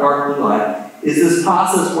dark blue line, is this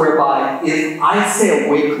process whereby if I stay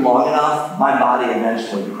awake long enough, my body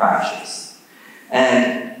eventually crashes.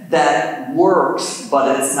 And that works,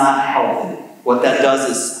 but it's not healthy. What that does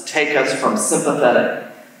is take us from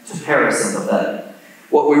sympathetic to parasympathetic.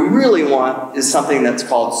 What we really want is something that's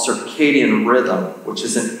called circadian rhythm, which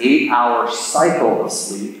is an 8-hour cycle of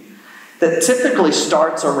sleep that typically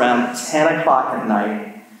starts around 10 o'clock at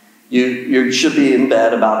night You should be in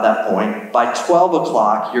bed about that point. By 12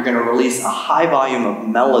 o'clock, you're going to release a high volume of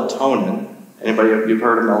melatonin. Anybody, you've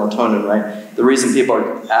heard of melatonin, right? The reason people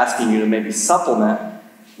are asking you to maybe supplement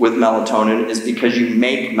with melatonin is because you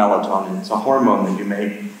make melatonin. It's a hormone that you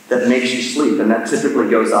make that makes you sleep, and that typically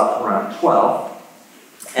goes up around 12.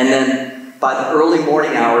 And then by the early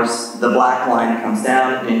morning hours, the black line comes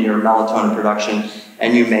down in your melatonin production,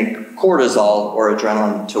 and you make cortisol or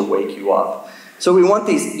adrenaline to wake you up. So we want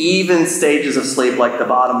these even stages of sleep, like the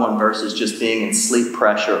bottom one versus just being in sleep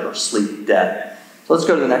pressure or sleep debt. So let's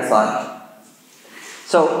go to the next slide.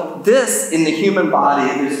 So this, in the human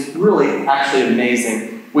body, is really actually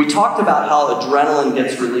amazing. We talked about how adrenaline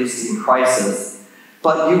gets released in crisis,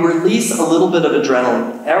 but you release a little bit of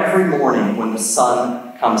adrenaline every morning when the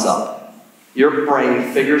sun comes up. Your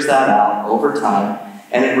brain figures that out over time,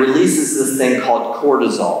 and it releases this thing called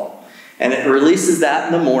cortisol. And it releases that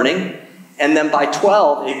in the morning, and then by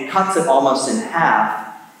 12, it cuts it almost in half.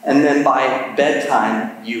 And then by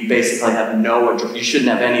bedtime, you basically have you shouldn't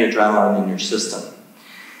have any adrenaline in your system.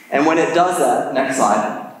 And when it does that, next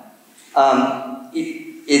slide,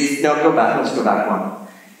 let's go back one.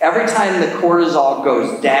 Every time the cortisol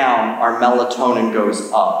goes down, our melatonin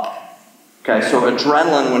goes up. Okay, so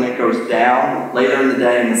adrenaline, when it goes down later in the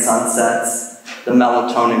day and the sun sets, the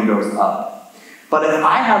melatonin goes up. But if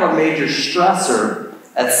I have a major stressor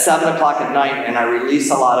at 7 o'clock at night and I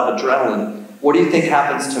release a lot of adrenaline, what do you think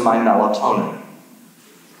happens to my melatonin?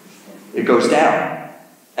 It goes down.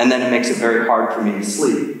 And then it makes it very hard for me to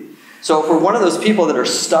sleep. So if we're one of those people that are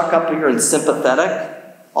stuck up here and sympathetic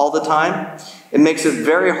all the time, it makes it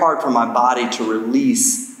very hard for my body to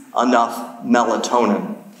release enough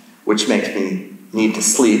melatonin, which makes me need to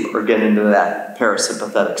sleep or get into that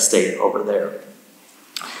parasympathetic state over there.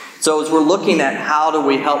 So as we're looking at how do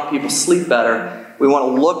we help people sleep better, we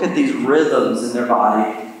want to look at these rhythms in their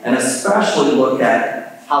body and especially look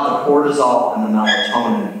at how the cortisol and the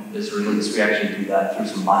melatonin is released. We actually do that through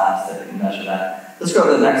some labs that can measure that. Let's go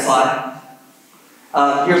to the next slide.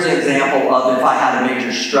 Here's an example of if I had a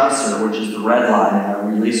major stressor, which is the red line, and I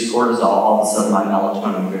release cortisol, all of a sudden my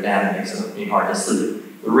melatonin will go down and makes it hard to sleep.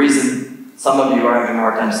 The reason some of you are having a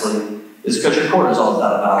hard time sleeping is because your cortisol is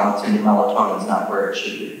out of balance and your melatonin is not where it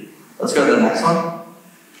should be. Let's go to the next one.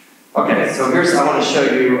 Okay, so I want to show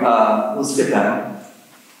you, let's get that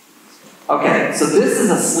one. Okay, so this is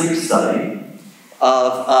a sleep study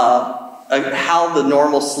of how the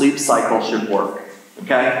normal sleep cycle should work.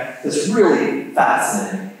 Okay? It's really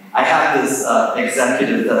fascinating. I have this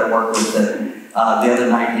executive that I work with that the other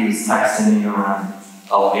night he was texting me around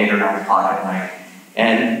 8 or 9 o'clock at night.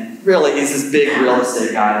 And really, he's this big real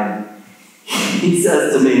estate guy. And he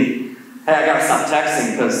says to me, hey, I got to stop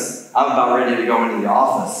texting because I'm about ready to go into the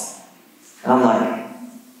office. And I'm like,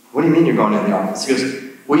 what do you mean you're going into the office? He goes,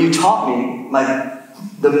 well, you taught me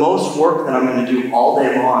the most work that I'm going to do all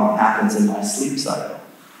day long happens in my sleep cycle.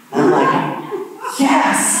 And I'm like,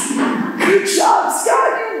 yes! Good job,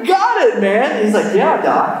 Scott! You got it, man! He's like, yeah,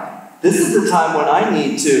 Doc. This is the time when I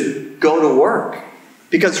need to go to work.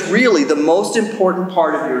 Because really, the most important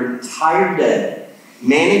part of your entire day,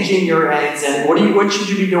 managing your anxiety, what should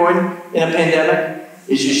you be doing in a pandemic?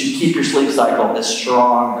 Is you should keep your sleep cycle as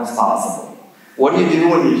strong as possible. What do you do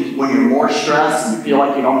when you're more stressed and you feel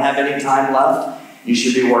like you don't have any time left? You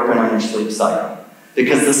should be working on your sleep cycle.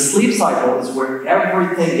 Because the sleep cycle is where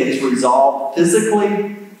everything gets resolved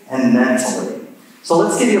physically and mentally. So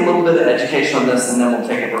let's give you a little bit of education on this and then we'll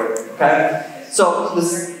take a break, okay? So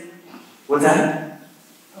what's that?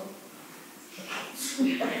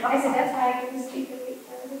 I said that's why I can sleep at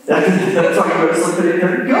 8:30. That's why you go to sleep at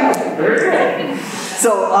 8:30? Good, very good.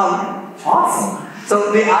 So, awesome.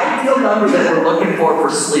 So the ideal number that we're looking for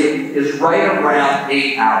sleep is right around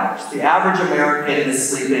 8 hours. The average American is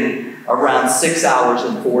sleeping around 6 hours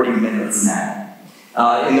and 40 minutes now.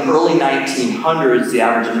 In the early 1900s, the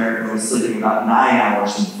average American was sleeping about 9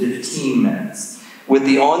 hours and 15 minutes. With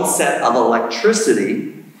the onset of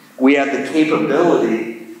electricity, we have the capability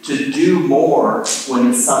to do more when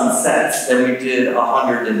the sun sets than we did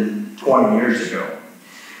 120 years ago.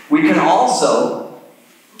 We can also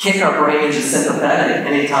kick our brain into sympathetic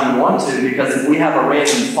anytime we want to, because if we have a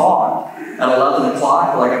random thought at 11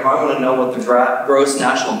 o'clock, like if I want to know what the gross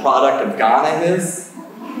national product of Ghana is,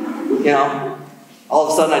 all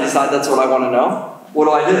of a sudden I decide that's what I want to know. What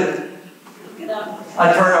do? Look it up.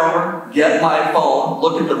 I turn over, get my phone,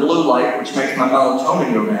 look at the blue light, which makes my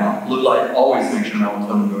melatonin go down. Blue light always makes your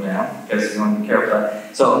melatonin go down, in case you want to be careful of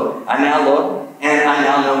that. So I now look, and I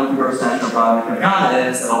now know what the gross national product of Ghana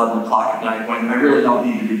is at 11 o'clock at night when I really don't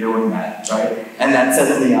need to be doing that, right? And that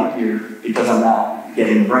sends me out here because I'm not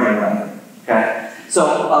getting the brain right, okay?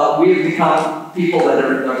 So we've become people that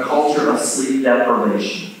are in a culture of sleep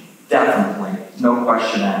deprivation. Definitely, no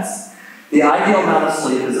question asked. The ideal amount of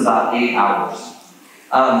sleep is about 8 hours.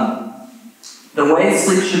 The way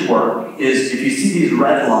sleep should work is if you see these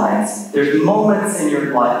red lines, there's moments in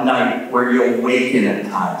your night where you'll awaken at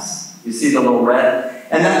times. You see the little red?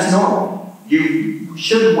 And that's normal. You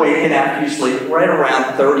should awaken after you sleep right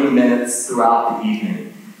around 30 minutes throughout the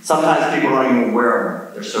evening. Sometimes people don't even wear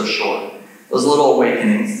them. They're so short. Those little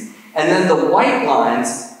awakenings. And then the white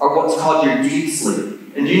lines are what's called your deep sleep.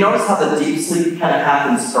 And do you notice how the deep sleep kind of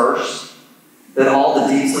happens first? That all the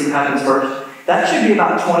deep sleep happens first? That should be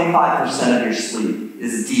about 25% of your sleep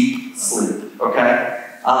is deep sleep, okay?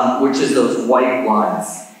 Which is those white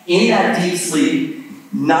lines. In that deep sleep,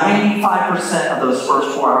 95% of those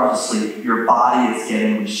first 4 hours of sleep, your body is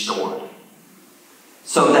getting restored.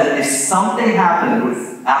 So that if something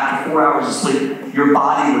happened after 4 hours of sleep, your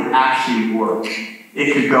body would actually work.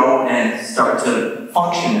 It could go and start to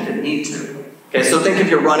function if it needs to. Okay, so think if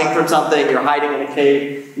you're running from something, you're hiding in a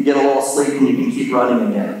cave, you get a little sleep and you can keep running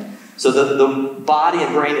again. So the body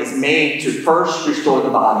and brain is made to first restore the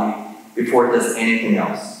body before it does anything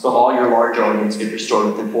else. So all your large organs get restored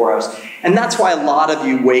within 4 hours. And that's why a lot of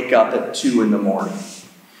you wake up at 2 in the morning.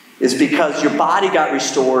 Is because your body got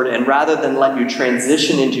restored, and rather than let you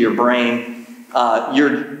transition into your brain,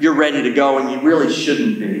 you're ready to go, and you really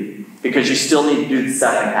shouldn't be, because you still need to do the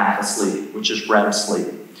second half of sleep, which is REM sleep.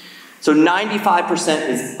 So 95%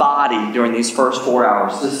 is body during these first 4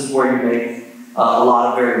 hours. This is where you make a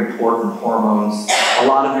lot of very important hormones. A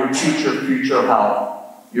lot of your future health.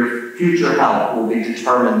 Your future health will be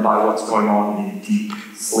determined by what's going on in deep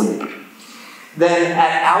sleep. Then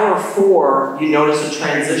at hour 4, you notice a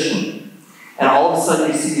transition. And all of a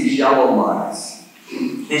sudden you see these yellow lines.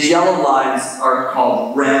 These yellow lines are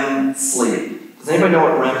called REM sleep. Does anybody know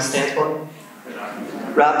what REM stands for?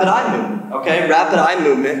 Rapid eye movement. Okay, rapid eye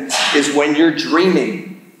movement is when you're dreaming.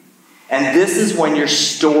 And this is when you're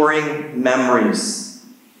storing memories.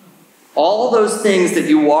 All those things that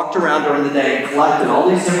you walked around during the day and collected, all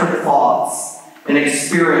these different thoughts and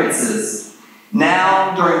experiences.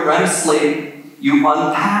 Now, during REM sleep, you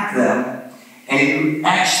unpack them and you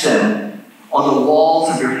etch them on the walls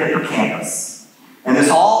of your hippocampus. And this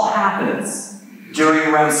all happens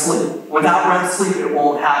during REM sleep. Without REM sleep, it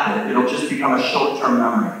won't happen. It'll just become a short-term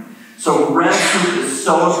memory. So REM sleep is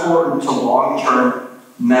so important to long-term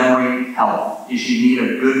memory health. Is you need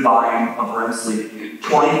a good volume of REM sleep.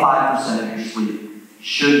 25% of your sleep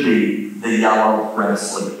should be the yellow REM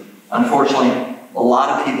sleep. Unfortunately, a lot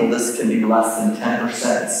of people, this can be less than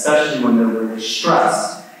 10%, especially when they're really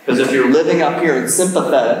stressed. Because if you're living up here in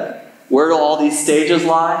sympathetic, where do all these stages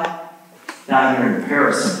lie? Down here in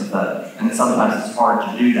parasympathetic. And sometimes it's hard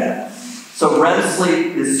to do that. So REM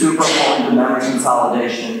sleep is super important to memory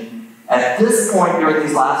consolidation. At this point, during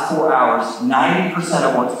these last 4 hours, 90%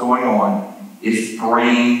 of what's going on is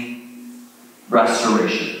brain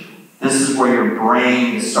restoration. This is where your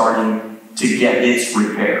brain is starting to get its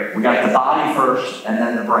repair. We got the body first and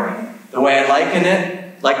then the brain. The way I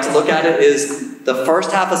like to look at it is the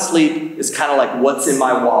first half of sleep is kind of like what's in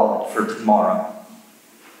my wallet for tomorrow.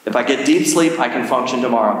 If I get deep sleep, I can function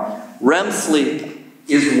tomorrow. REM sleep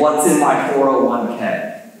is what's in my 401k.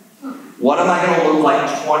 What am I going to look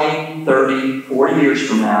like 20, 30, 40 years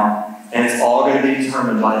from now? And it's all going to be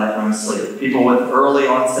determined by that REM sleep. People with early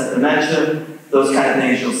onset dementia, those kind of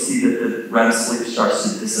things, you'll see that the REM sleep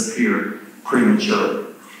starts to disappear prematurely.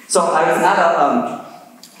 So I was at a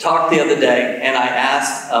talk the other day, and I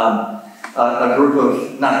asked a group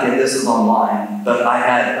of, this is online, but I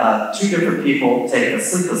had 2 different people take a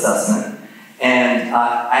sleep assessment, and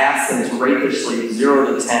I asked them to rate their sleep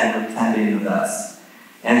 0 to 10, with 10 being the best.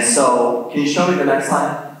 And so, can you show me the next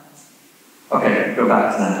slide? Okay, go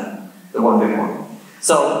back to that, the one big one.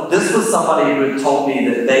 So this was somebody who had told me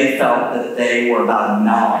that they felt that they were about a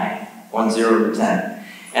 9 on 0 to 10.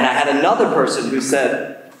 And I had another person who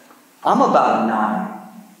said, I'm about a 9.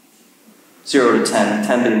 0 to 10,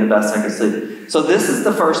 10 being the best I could sleep. So this is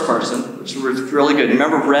the first person, which was really good.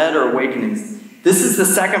 Remember Red or Awakenings? This is the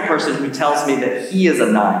second person who tells me that he is a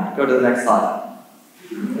 9. Go to the next slide.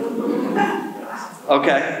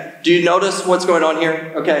 Okay. Do you notice what's going on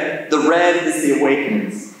here? Okay. The red is the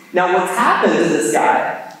Awakenings. Now what's happened to this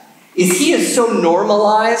guy is he is so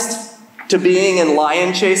normalized to being in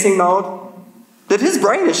lion chasing mode that his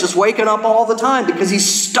brain is just waking up all the time because he's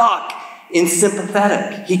stuck in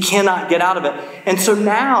sympathetic. He cannot get out of it. And so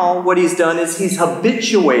now what he's done is he's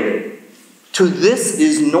habituated to this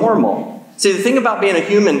is normal. See, the thing about being a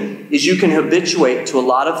human is you can habituate to a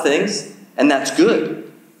lot of things, and that's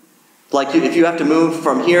good. Like if you have to move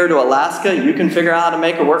from here to Alaska, you can figure out how to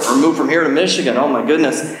make it work. Or move from here to Michigan, oh my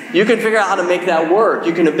goodness. You can figure out how to make that work.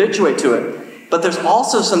 You can habituate to it. But there's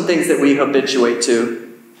also some things that we habituate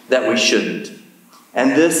to that we shouldn't.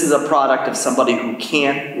 And this is a product of somebody who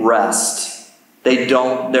can't rest.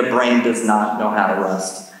 Their brain does not know how to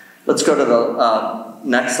rest. Let's go to the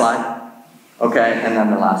next slide. Okay, and then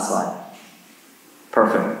the last slide.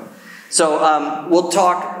 Perfect. So we'll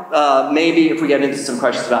talk maybe if we get into some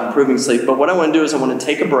questions about improving sleep. But what I want to do is I want to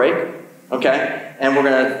take a break, okay? And we're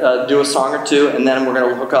going to do a song or two, and then we're going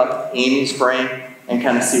to hook up Amy's brain and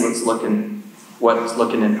kind of see what's looking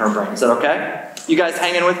in her brain. Is that okay? You guys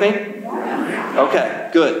hanging with me? Okay,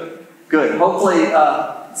 good, good. Hopefully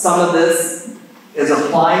some of this is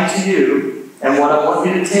applying to you, and what I want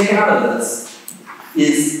you to take out of this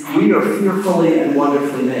is we are fearfully and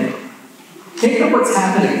wonderfully made. Think of what's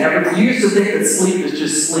happening. You used to think that sleep is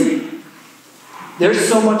just sleep. There's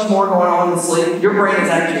so much more going on in sleep. Your brain is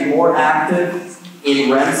actually more active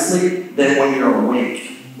in REM sleep than when you're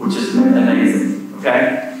awake, which is amazing,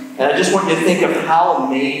 okay? And I just want you to think of how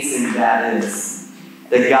amazing that is,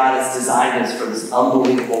 that God has designed us for this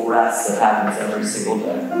unbelievable rest that happens every single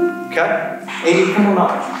day. Okay? Amy, come on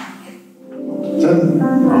up.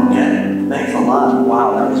 Okay, thanks a lot.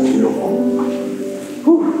 Wow, that was beautiful.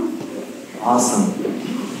 Whew. Awesome.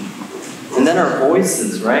 And then our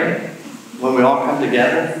voices, right? When we all come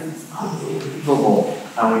together, unbelievable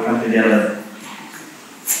how we come together.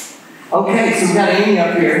 Okay, so we've got Amy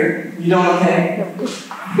up here. You doing okay?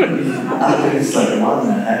 I'm just like, what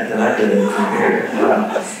the heck did I do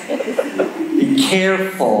here? Be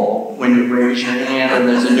careful when you raise your hand and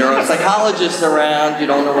there's a neuropsychologist around. You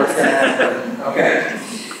don't know what's going to happen. Okay.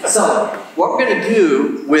 So, what we're going to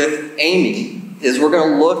do with Amy is we're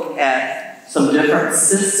going to look at some different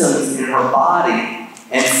systems in her body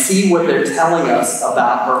and see what they're telling us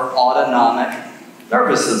about her autonomic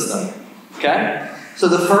nervous system. Okay? So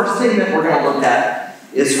the first thing that we're going to look at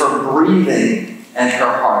is her breathing and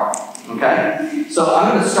her heart. Okay? So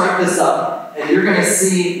I'm going to start this up, and you're going to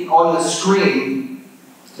see on the screen,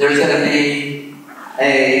 there's going to be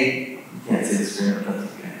a... You can't see the screen, but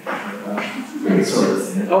that's okay. You can sort of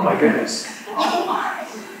see it. Oh my goodness.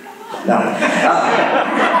 No.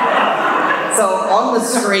 So on the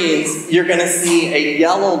screens, you're going to see a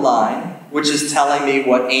yellow line, which is telling me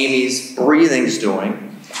what Amy's breathing's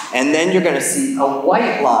doing. And then you're going to see a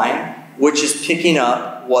white line, which is picking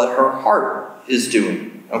up what her heart is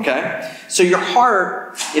doing. Okay? So your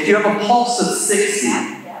heart, if you have a pulse of 60,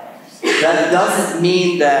 that doesn't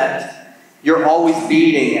mean that you're always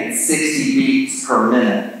beating at 60 beats per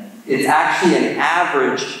minute. It's actually an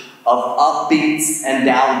average of upbeats and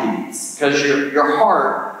downbeats, because your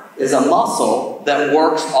heart is a muscle that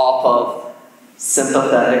works off of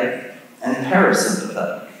sympathetic and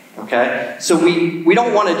parasympathetic. Okay? So we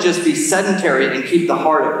don't want to just be sedentary and keep the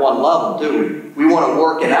heart at one level, do we? We want to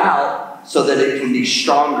work it out so that it can be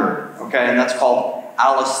stronger. Okay? And that's called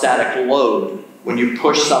allostatic load, when you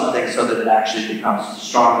push something so that it actually becomes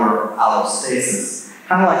stronger, allostasis.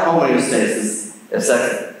 Kind of like homeostasis,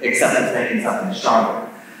 except it's making something stronger.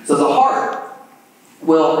 So the heart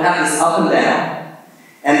will have this up and down,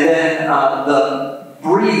 and then the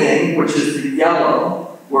breathing, which is the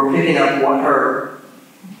yellow, we're picking up what her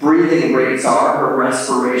breathing rates are, her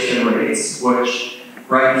respiration rates, which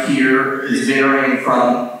right here is varying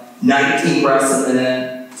from 19 breaths a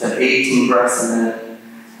minute to 18 breaths a minute.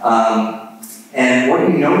 And what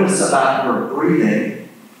you notice about her breathing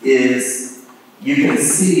is you can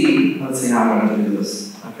see, let's see how I'm going to do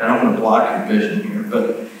this. Okay, I don't want to block your vision here,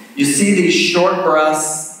 but you see these short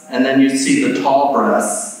breaths, and then you see the tall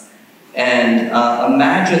breaths. And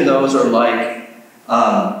imagine those are like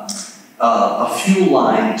a fuel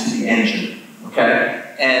line to the engine,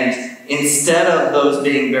 okay? And instead of those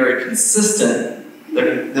being very consistent,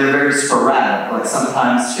 they're very sporadic. Like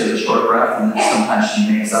sometimes she has a short breath, and then sometimes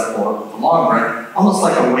she makes up for the long breath, almost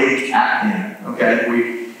like a wake apnea, okay?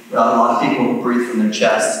 A lot of people who breathe from their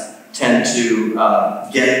chest tend to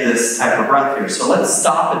get this type of breath here. So let's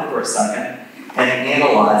stop it for a second and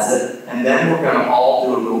analyze it, and then we're going to all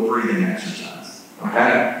do a little breathing exercise,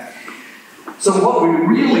 okay? So what we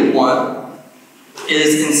really want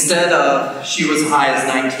is, instead of she was high as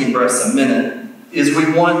 19 breaths a minute, is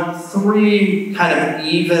we want 3 kind of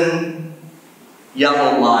even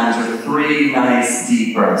yellow lines, or 3 nice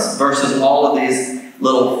deep breaths, versus all of these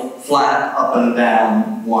little flat up and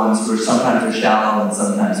down ones where sometimes they're shallow and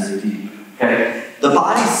sometimes they're deep, okay? The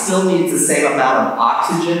body still needs the same amount of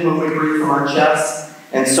oxygen when we breathe from our chest,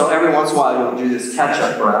 and so every once in a while you'll do this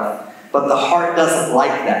catch-up breath, but the heart doesn't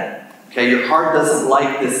like that, okay? Your heart doesn't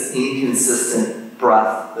like this inconsistent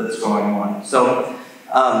breath that's going on. So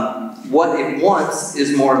what it wants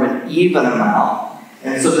is more of an even amount.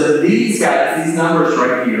 And so that these guys, these numbers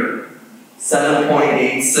right here,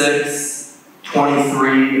 7.86,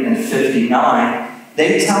 23, and 59,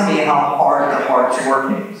 they tell me how hard the heart's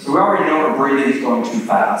working. So we already know our breathing is going too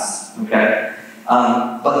fast, okay?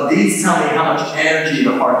 But these tell me how much energy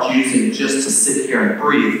the heart's using just to sit here and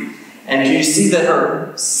breathe. And you see that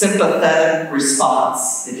her sympathetic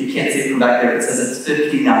response, if you can't see it from back there, it says it's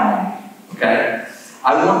 59, okay?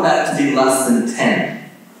 I want that to be less than 10,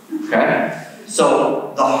 okay?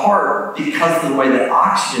 So the heart, because of the way that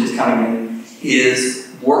oxygen is coming in, is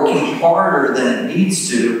working harder than it needs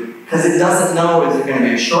to, because it doesn't know, is it going to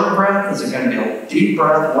be a short breath? Is it going to be a deep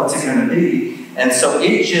breath? What's it going to be? And so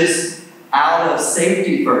it just, out of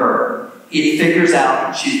safety for her, it figures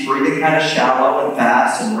out she's breathing kind of shallow and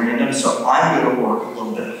fast and random, so I'm going to work a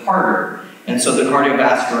little bit harder. And so the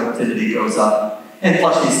cardiovascular activity goes up. And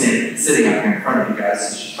plus she's sitting out here in front of you guys,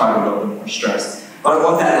 so she's probably a little bit more stressed. But I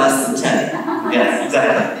want that less than 10. Yes,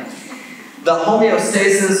 exactly. The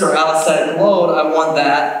homeostasis or allostatic load, I want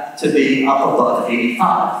that to be up above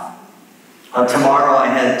 85. Tomorrow I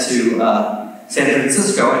head to San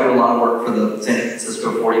Francisco. I do a lot of work for the San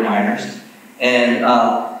Francisco 49ers. And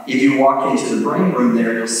if you walk into the brain room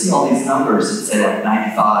there, you'll see all these numbers that say like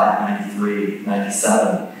 95, 93,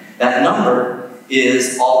 97. That number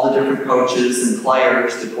is all the different coaches and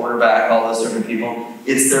players, the quarterback, all those different people.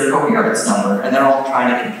 It's their coherence number, and they're all trying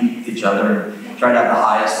to compete with each other and try to have the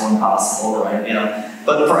highest one possible, right? You know.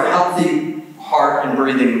 But for a healthy heart and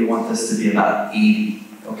breathing, we want this to be about 80,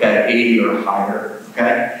 okay? 80 or higher,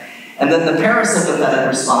 okay? And then the parasympathetic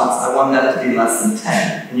response, I want that to be less than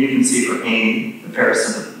 10. And you can see for Amy, the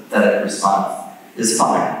parasympathetic response is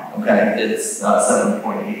fine, okay? It's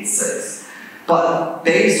 7.86. But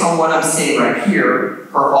based on what I'm seeing right here,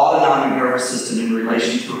 her autonomic nervous system in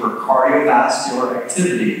relation to her cardiovascular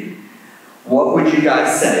activity, what would you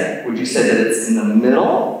guys say? Would you say that it's in the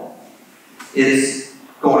middle, is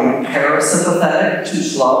going parasympathetic too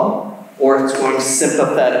slow, or it's going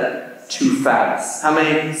sympathetic too fast? How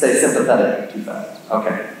many say sympathetic too fast?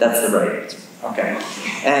 Okay, that's the right answer. Okay.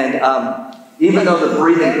 And even though the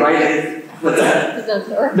breathing right in, what's that?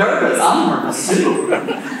 Nervous. I'm nervous too.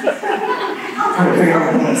 Trying to figure out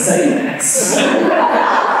what I'm going to say next.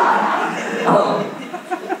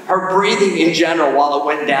 Her breathing in general, while it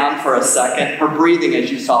went down for a second, her breathing,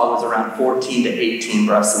 as you saw, was around 14 to 18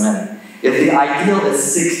 breaths a minute. If the ideal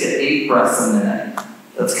is 6 to 8 breaths a minute,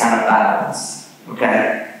 that's kind of balanced,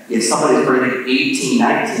 okay? If somebody's breathing 18,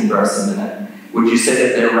 19 breaths a minute, would you say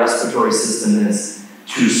that their respiratory system is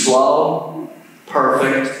too slow,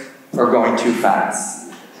 perfect, or going too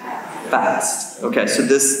fast? Fast. Okay, so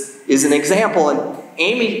this is an example, and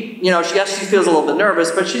Amy, you know, yes, she feels a little bit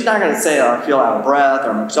nervous, but she's not going to say, oh, I feel out of breath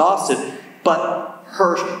or I'm exhausted. But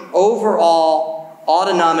her overall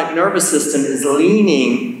autonomic nervous system is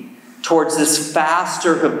leaning towards this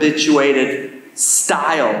faster, habituated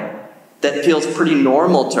style that feels pretty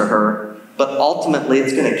normal to her, but ultimately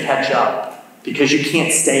it's going to catch up because you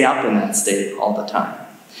can't stay up in that state all the time.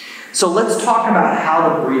 So let's talk about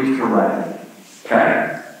how to breathe correctly,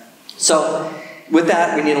 okay? So with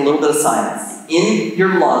that, we need a little bit of science. In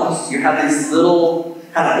your lungs, you have these little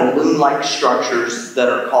kind of balloon-like structures that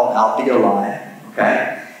are called alveoli,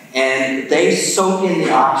 okay? And they soak in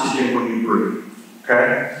the oxygen when you breathe,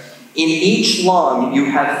 okay? In each lung, you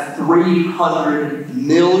have 300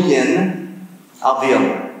 million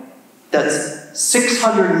alveoli. That's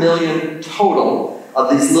 600 million total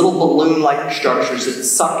of these little balloon-like structures that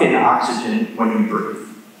suck in oxygen when you breathe.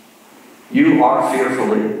 You are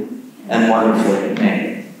fearfully and wonderfully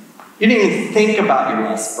made. You didn't even think about your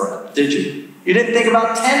last breath, did you? You didn't think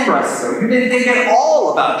about 10 breaths ago. You didn't think at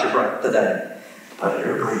all about your breath today. But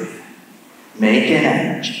you're breathing, making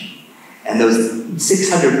energy. And those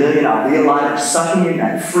 600 million alveoli are sucking in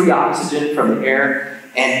that free oxygen from the air,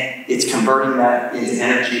 and it's converting that into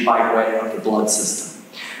energy by way of the blood system.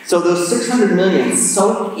 So those 600 million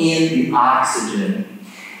soak in the oxygen,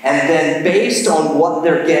 and then based on what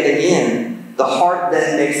they're getting in, the heart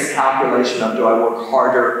then makes a calculation of, do I work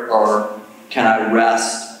harder, or can I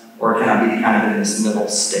rest, or can I be kind of in this middle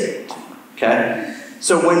state, okay?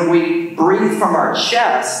 So when we breathe from our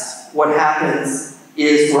chest, what happens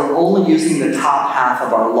is we're only using the top half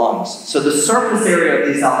of our lungs. So the surface area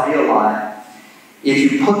of these alveoli,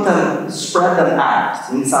 if you put them, spread them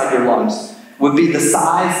out inside your lungs, would be the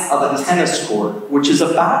size of a tennis court, which is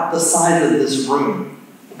about the size of this room,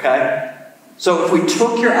 okay? So if we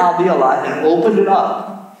took your alveoli and opened it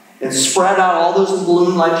up and spread out all those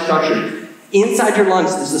balloon-like structures, inside your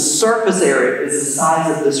lungs, the surface area is the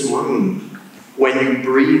size of this room. when you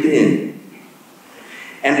breathe in.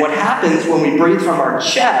 And what happens when we breathe from our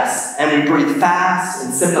chest and we breathe fast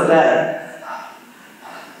and sympathetic,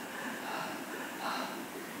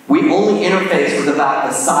 we only interface with about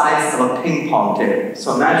the size of a ping pong table.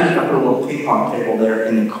 So imagine if I put a little ping pong table there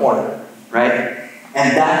in the corner, right?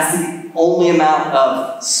 And that's the only amount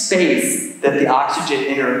of space that the oxygen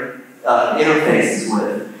interfaces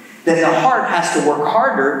with. Then the heart has to work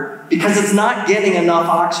harder because it's not getting enough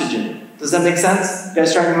oxygen. Does that make sense? You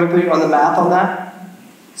guys starting with me on the math on that?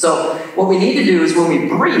 So what we need to do is when we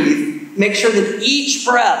breathe, make sure that each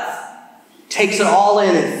breath takes it all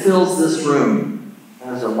in and fills this room.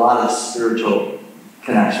 There's a lot of spiritual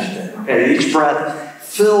connection there. Okay, each breath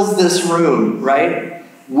fills this room, right?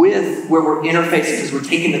 With where we're interfacing because we're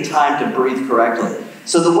taking the time to breathe correctly.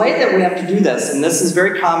 So the way that we have to do this, and this is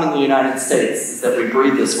very common in the United States, is that we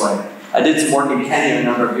breathe this way. I did some work in Kenya a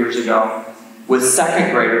number of years ago with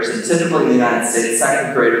second graders, and typically in the United States,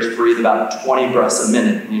 second graders breathe about 20 breaths a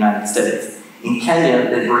minute in the United States. In Kenya,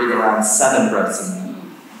 they breathe around 7 breaths a minute.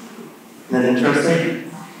 Isn't that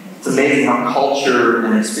interesting? It's amazing how culture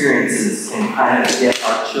and experiences can kind of get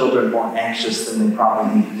our children more anxious than they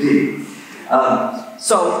probably need to be.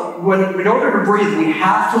 So in order to breathe, we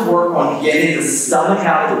have to work on getting the stomach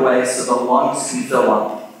out of the way so the lungs can fill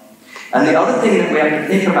up. And the other thing that we have to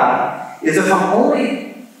think about is if I'm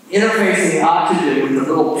only interfacing the oxygen with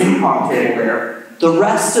the little ping pong table there, the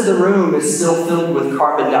rest of the room is still filled with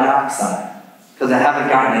carbon dioxide because I haven't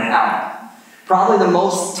gotten it out. Probably the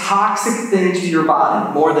most toxic thing to your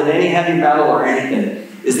body, more than any heavy metal or anything,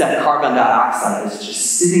 is that carbon dioxide is just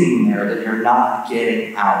sitting there that you're not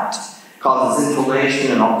getting out. Causes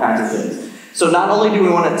inflammation and all kinds of things. So not only do we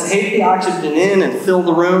want to take the oxygen in and fill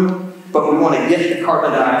the room, but we want to get the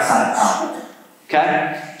carbon dioxide out.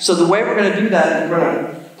 Okay? So the way we're going to do that is we're going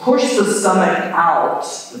to push the stomach out.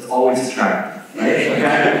 It's always attractive, right?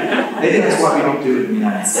 Okay? Maybe that's why we don't do it in the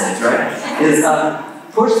United States, right? Is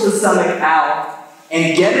push the stomach out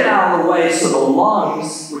and get it out of the way so the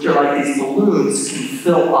lungs, which are like these balloons, can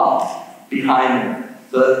fill up behind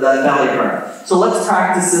that belly breath. So let's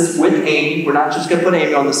practice this with Amy. We're not just going to put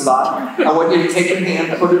Amy on the spot. I want you to take your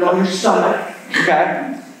hand, put it on your stomach,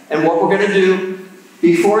 okay? And what we're going to do,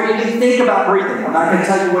 before you even think about breathing, I'm not going to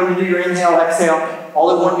tell you when to do your inhale, exhale. All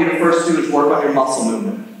I want you to first do is work on your muscle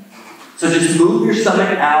movement. So just move your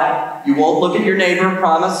stomach out. You won't look at your neighbor,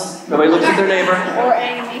 promise. Nobody looks at their neighbor. Or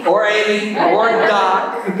Amy. Or Amy. Or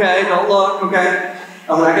Doc, okay? Don't look, okay?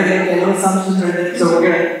 I'm not going to make any assumptions or anything. So we're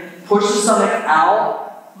going to push the stomach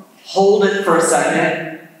out, hold it for a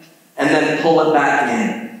second, and then pull it back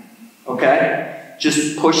in. Okay?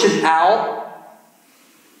 Just push it out,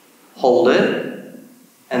 hold it,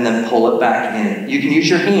 and then pull it back in. You can use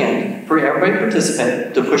your hand for everybody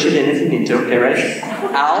participant to push it in if you need to. Okay, ready?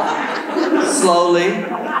 Out, slowly,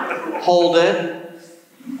 hold it,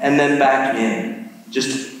 and then back in.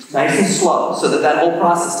 Just nice and slow so that whole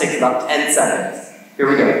process takes about 10 seconds. Here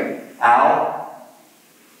we go. Out.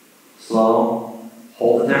 Slow,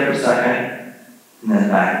 hold it there for a second, and then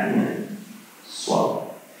back in.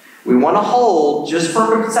 Slow. We want to hold just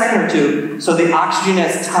for a second or two so the oxygen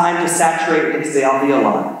has time to saturate into the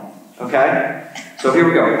alveoli. Okay? So here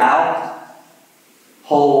we go. Out,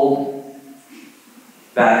 hold,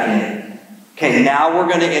 back in. Okay, now we're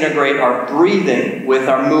going to integrate our breathing with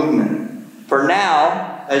our movement. For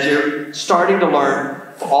now, as you're starting to learn,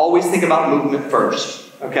 always think about movement first.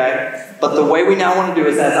 Okay? But the way we now want to do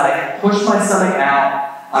is as I push my stomach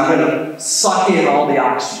out, I'm going to suck in all the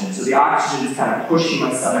oxygen. So the oxygen is kind of pushing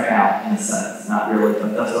my stomach out in a sense. Not really,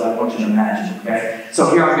 but that's what I want you to imagine. Okay?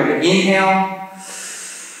 So here I'm going to inhale,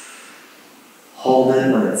 hold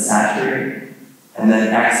it, let it saturate, and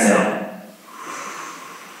then exhale.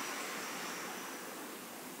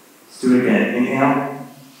 Let's do it again. Inhale,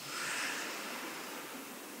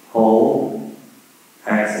 hold,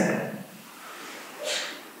 exhale.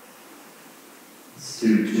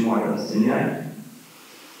 Do 2 more of those. Inhale.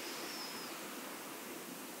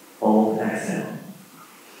 Hold, exhale.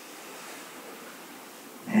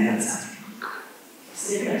 And that's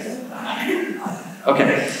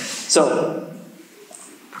okay. So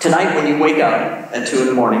tonight when you wake up at 2 in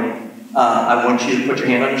the morning, I want you to put your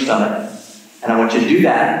hand on your stomach, and I want you to do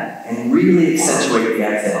that and really accentuate the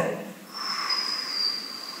exhale.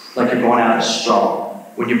 Like you're going out a straw.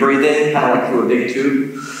 When you breathe in, kind of like through a big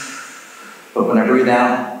tube. But when I breathe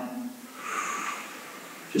out,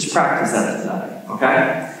 just practice that tonight,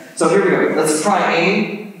 okay? So here we go. Let's try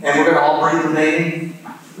Amy, and we're going to all breathe with Amy,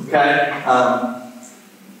 okay?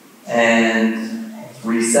 And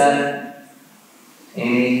reset.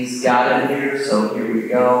 Amy's got it here, so here we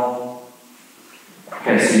go.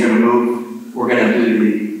 Okay, so you're going to move we're going to do the,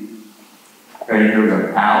 ready, here we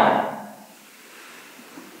go, out,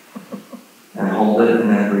 and hold it, and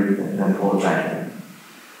then breathe, and then pull it back in.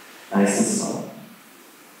 Nice and slow.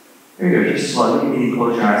 Here you go, just slow. You can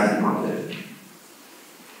close your eyes if you want to.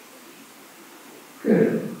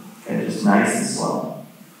 Good. Okay, just nice and slow.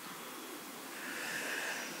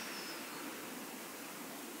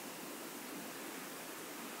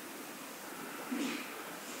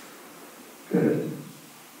 Good.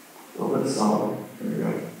 A little bit slower. There we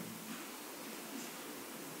go.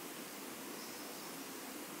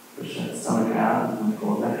 Push that stomach out and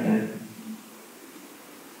pull it back in.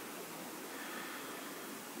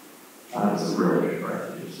 That was a really good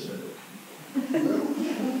breath you just did.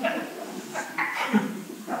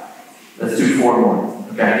 Let's do 4 more.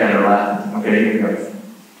 Okay, I got it left. Okay, here we go.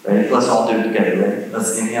 Ready? Let's all do it together. Ready?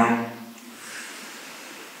 Let's inhale.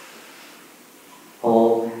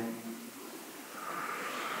 Hold.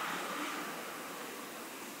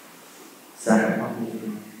 Second one.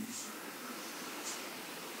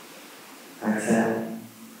 Exhale.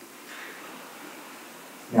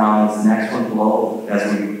 Now, this next one, blow.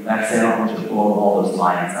 As we exhale, I want you to blow all those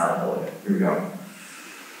lines out of the way. Here we go.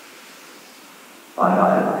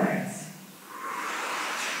 Bye-bye lines.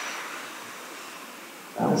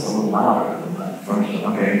 That was a little louder than that first one.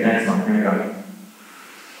 Okay, next one. Here we go.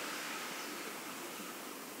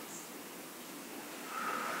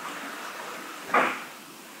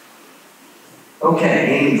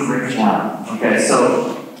 Okay, Amy, great job. Okay,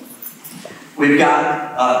 so we've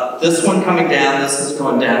got this one coming down, this is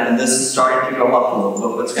going down, and this is starting to go up a little.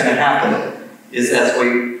 But what's going to happen is as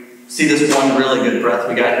we see this one really good breath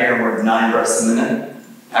we got here, and we're at 9 breaths a minute.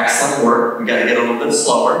 Excellent work. We got to get a little bit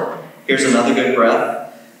slower. Here's another good breath.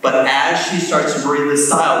 But as she starts to breathe this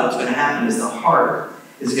style, what's going to happen is the heart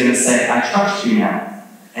is going to say, I trust you now.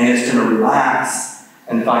 And it's going to relax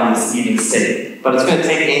and find this eating state. But it's going to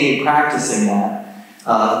take Amy practicing that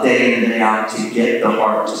day in and day out to get the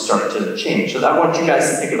heart to start to change. So I want you guys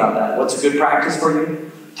to think about that. What's a good practice for you?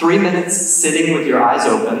 3 minutes sitting with your eyes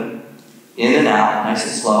open, in and out, nice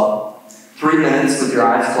and slow. 3 minutes with your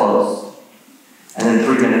eyes closed, and then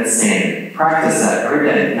 3 minutes standing. Practice that every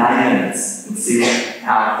day, 9 minutes, and see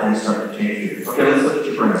how things start to change for you. Okay, let's look at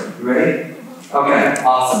your brain. You ready? Okay,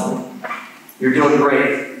 awesome. You're doing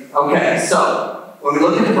great. Okay, so when we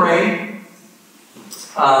look at the brain,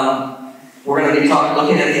 we're going to be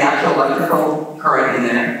looking at the actual electrical current in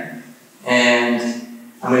there, and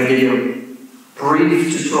I'm going to give you a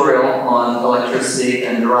brief tutorial on electricity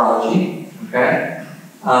and neurology. Okay.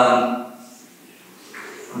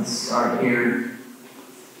 Let's start here.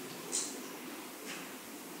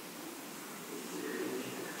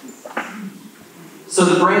 So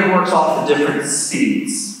the brain works off the different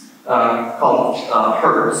speeds called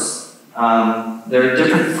hertz. There are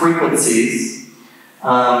different frequencies.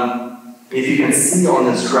 If you can see on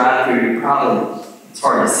this graph here, it's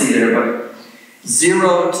hard to see there, but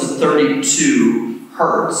 0 to 32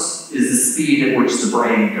 hertz is the speed at which the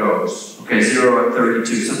brain goes. Okay, 0 to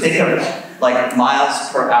 32. So think of it like miles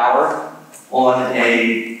per hour on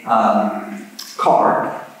a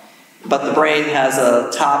car. But the brain has a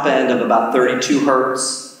top end of about 32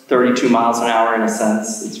 hertz, 32 miles an hour in a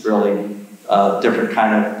sense. It's really a different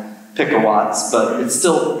kind of picowatts, but it's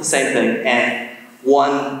still the same thing, and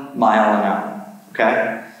 1 mile an hour,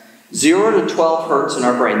 okay? 0 to 12 hertz in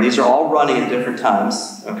our brain. These are all running at different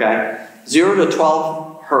times, okay? 0 to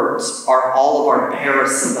 12 hertz are all of our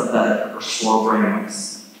parasympathetic or slow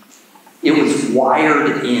brainwaves. It was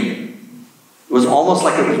wired in. It was almost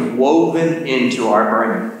like it was woven into our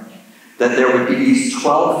brain. That there would be these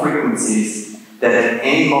 12 frequencies that at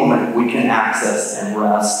any moment we can access and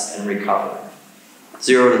rest and recover.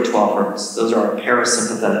 0 to 12 hertz. Those are our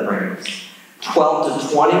parasympathetic brainwaves. 12 to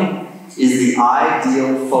 20 is the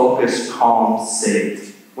ideal, focused, calm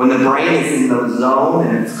state. When the brain is in the zone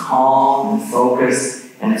and it's calm and focused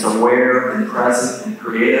and it's aware and present and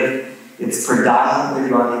creative, it's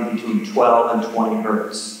predominantly running between 12 and 20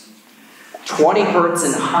 hertz. 20 hertz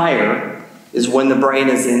and higher is when the brain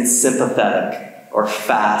is in sympathetic or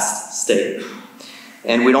fast state.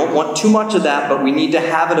 And we don't want too much of that, but we need to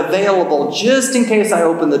have it available just in case I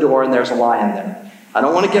open the door and there's a lion there. I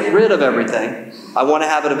don't want to get rid of everything. I want to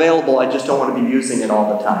have it available, I just don't want to be using it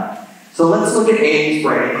all the time. So let's look at Amy's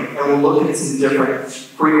brain, and we'll look at some different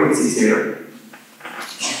frequencies here.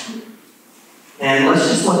 And let's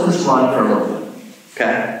just let this run for a little bit,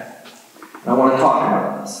 okay? I want to talk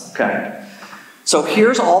about this, okay? So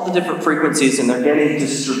here's all the different frequencies, and they're getting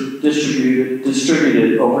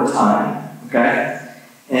distributed over time, okay?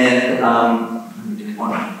 And let me do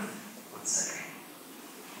one second.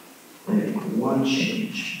 Let me do one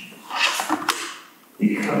change.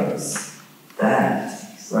 That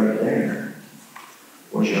right there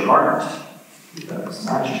was your heart. That was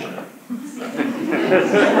not your brain.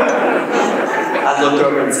 I looked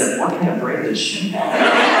over and said, what kind of brain does she have?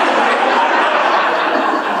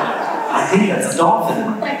 I think that's a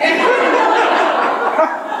dolphin.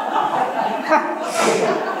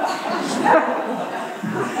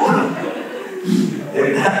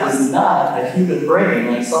 If that was not a human brain,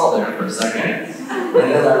 I saw there for a second. And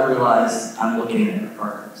then I realized I'm looking at her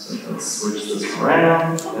heart. So let's switch this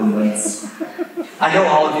around and let's. I know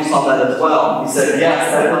all of you saw that as well. You said,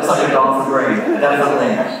 yes, that looks like a dolphin brain.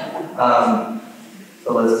 Definitely.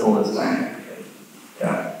 So let's pull this back.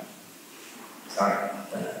 Yeah. Sorry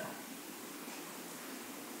about that.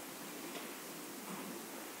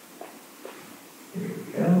 Here we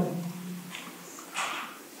go.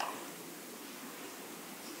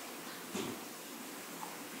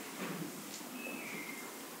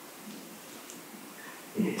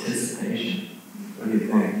 The anticipation. What do you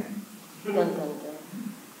think? Dun, dun, dun.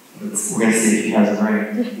 We're going to see if she has a brain.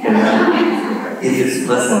 If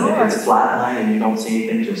it's flatline and you don't see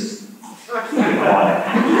anything, just keep it quiet.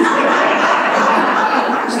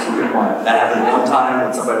 Just keep it quiet. That happened one time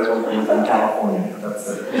when somebody was working in California. That's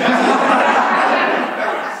it.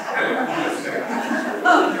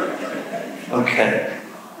 Okay.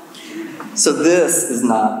 So this is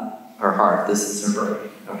not her heart. This is her brain.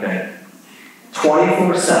 Okay.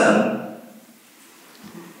 24/7.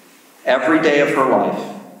 Every day of her life,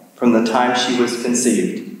 from the time she was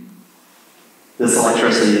conceived, this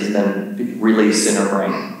electricity has been released in her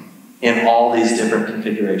brain in all these different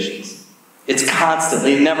configurations. It's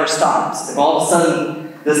constantly, it never stops. If all of a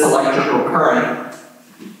sudden this electrical current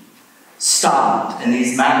stopped and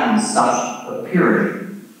these mountains stopped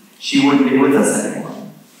appearing, she wouldn't be with us anymore.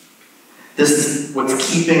 This is what's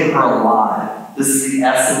keeping her alive. This is the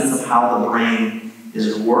essence of how the brain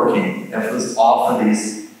is working. If it was off of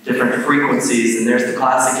these different frequencies, and there's the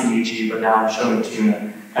classic EEG, but now I'm showing it to you in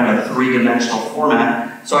a kind of a three-dimensional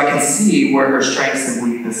format, so I can see where her strengths and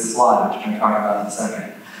weaknesses lie, which I'm going to talk about in a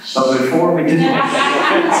second. But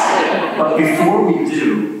before we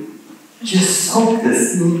do, just soak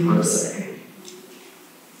this in for a second.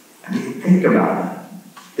 I mean, think about it.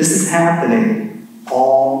 This is happening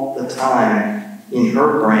all the time in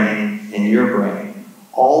her brain and your brain.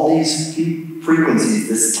 All these frequencies,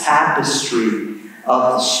 this tapestry of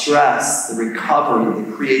the stress, the recovery,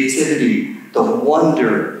 the creativity, the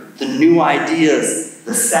wonder, the new ideas,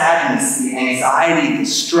 the sadness, the anxiety, the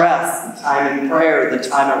stress, the time in prayer, the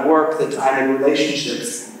time at work, the time in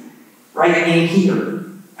relationships. Right in here,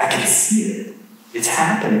 I can see it. It's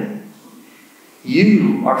happening.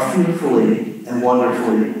 You are fearfully and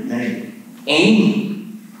wonderfully made. Amy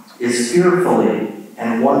is fearfully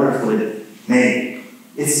and wonderfully made.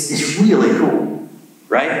 It's really cool,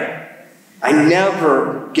 right? I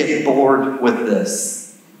never get bored with this.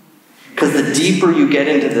 Because the deeper you get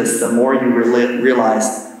into this, the more you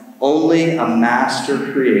realize only a master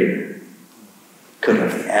creator could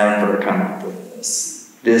have ever come up with this.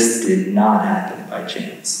 This did not happen by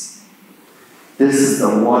chance. This is the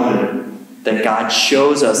wonder that God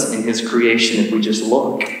shows us in His creation if we just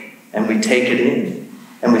look and we take it in.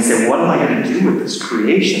 And we say, what am I going to do with this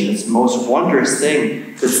creation, this most wondrous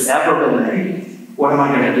thing that's ever been made? What am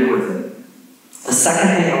I going to do with it? The second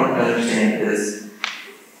thing I want to understand is,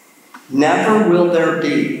 never will there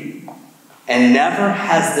be, and never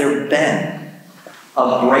has there been,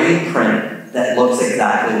 a brain print that looks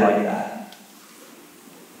exactly like that.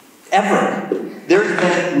 Ever. There's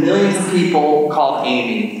been millions of people called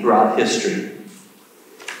Amy throughout history.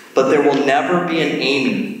 But there will never be an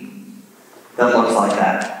Amy that looks like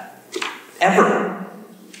that. Ever.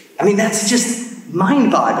 I mean, that's just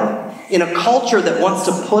mind-boggling. In a culture that wants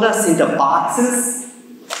to put us into boxes,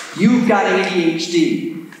 you've got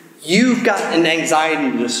ADHD. You've got an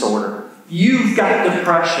anxiety disorder. You've got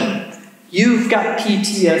depression. You've got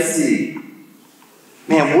PTSD.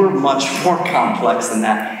 Man, we're much more complex than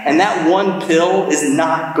that. And that one pill is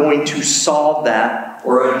not going to solve that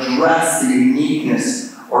or address the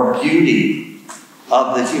uniqueness or beauty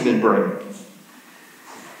of the human brain.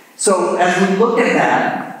 So as we look at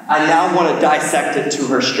that, I now want to dissect it to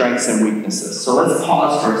her strengths and weaknesses. So let's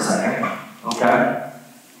pause for a second, okay?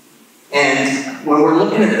 And when we're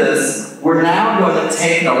looking at this, we're now going to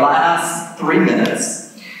take the last 3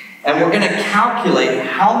 minutes and we're going to calculate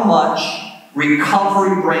how much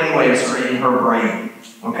recovery brainwaves are in her brain,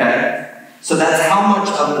 okay? So that's how much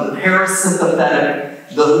of the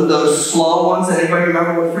parasympathetic, those slow ones, anybody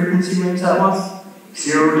remember what frequency range that was?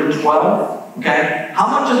 0 to 12, okay? How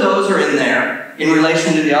much of those are in there in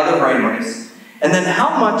relation to the other brainwaves? And then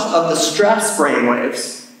how much of the stress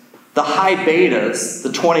brainwaves The high betas,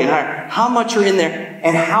 the 20 and higher, how much are in there,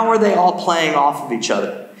 and how are they all playing off of each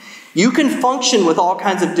other? You can function with all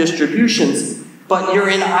kinds of distributions, but your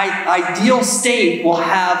ideal state will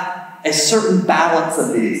have a certain balance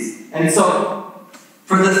of these. And so,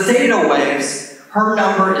 for the theta waves, her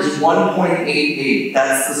number is 1.88.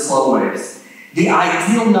 That's the slow waves. The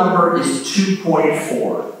ideal number is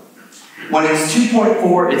 2.4. When it's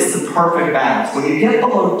 2.4, it's the perfect balance. When you get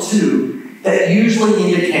below 2, that usually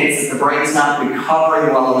indicates that the brain's not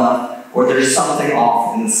recovering well enough or there's something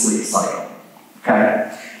off in the sleep cycle.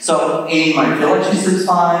 Okay? So Amy might feel like she sleeps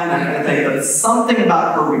fine, that kind of thing, but something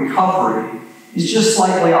about her recovery is just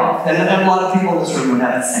slightly off. And a lot of people in this room would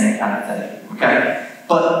have the same kind of thing. Okay?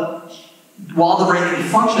 But while the brain can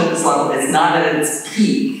function at this level, it's not at its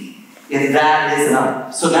peak if that isn't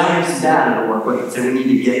up. So now we have some data to work with and say we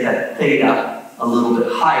need to get that theta a little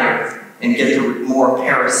bit higher and get to more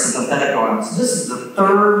parasympathetic going on. So this is the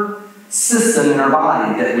third system in our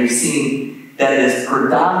body that we've seen that is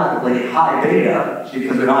predominantly high beta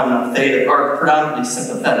because we don't have enough theta, or predominantly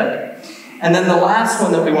sympathetic. And then the last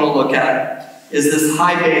one that we want to look at is this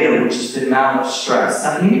high beta, which is the amount of stress.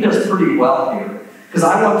 Now, Amy does pretty well here because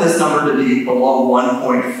I want this number to be below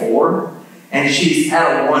 1.4, and she's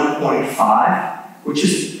at a 1.5, which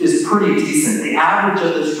is pretty decent. The average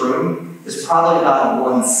of this room is probably about a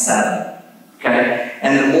 1.7. Okay?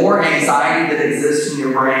 And the more anxiety that exists in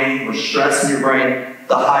your brain or stress in your brain,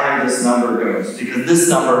 the higher this number goes. Because this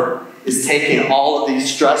number is taking all of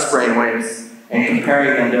these stress brain waves and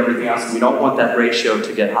comparing them to everything else. And we don't want that ratio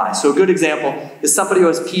to get high. So a good example is somebody who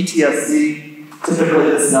has PTSD,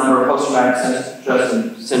 typically this number, post-traumatic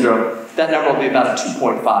stress syndrome, that number will be about a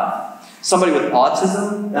 2.5. Somebody with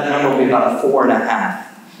autism, that number will be about a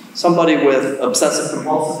 4.5. Somebody with obsessive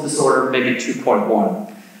compulsive disorder, maybe 2.1.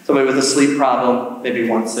 Somebody with a sleep problem, maybe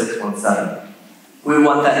 1.6, 1.7. We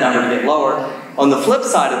want that number to get lower. On the flip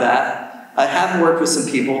side of that, I have worked with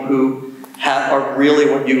some people who are really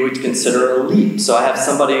what you would consider elite. So I have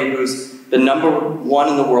somebody who's the number one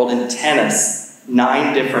in the world in tennis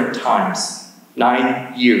 9 different times.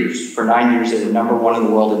 9 years. For 9 years, they were number one in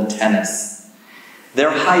the world in tennis. Their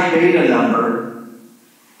high beta number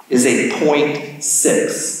is a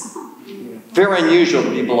 0.6. Very unusual to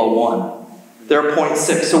be below 1. They're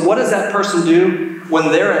 0.6. So what does that person do when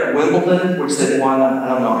they're at Wimbledon, which they've won I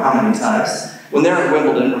don't know how many times, when they're at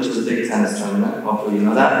Wimbledon, which is a big tennis tournament, hopefully you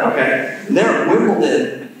know that, okay? When they're at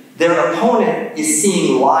Wimbledon, their opponent is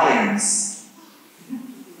seeing lions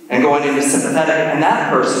and going into sympathetic, and that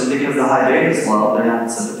person, because the high beta is low, they're not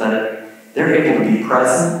sympathetic, they're able to be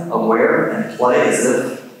present, aware, and play as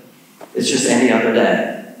if it's just any other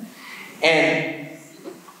day. And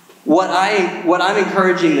what I'm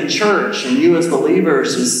encouraging the church and you as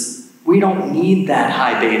believers is we don't need that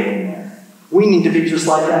high beta in there. We need to be just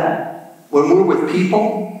like that. When we're with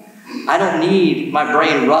people, I don't need my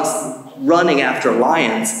brain running after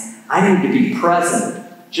lions. I need to be present,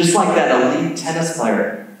 just like that elite tennis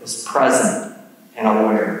player was present and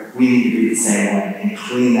aware. We need to be the same way and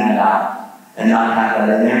clean that out and not have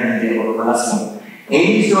that in there and be able to rest more.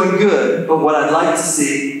 Amy's doing good, but what I'd like to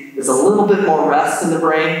see is a little bit more rest in the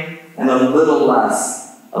brain and a little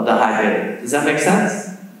less of the high beta. Does that make sense?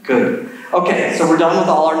 Good. Okay, so we're done with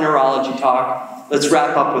all our neurology talk. Let's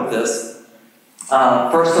wrap up with this.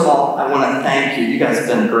 First of all, I want to thank you. You guys have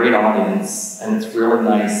been a great audience, and it's really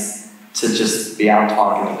nice to just be out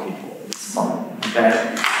talking to people. It's fun.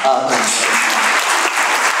 Okay?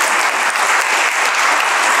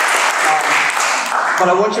 But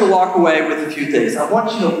I want you to walk away with a few things. I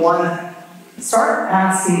want you to, start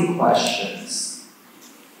asking questions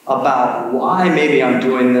about why maybe I'm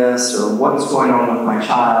doing this or what's going on with my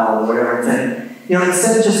child or whatever. And,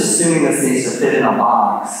 instead of just assuming this needs to fit in a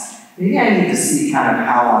box, maybe I need to see kind of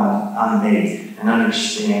how I'm made and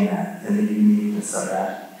understand that and the uniqueness of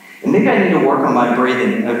that. And maybe I need to work on my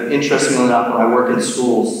breathing. Interestingly enough, when I work in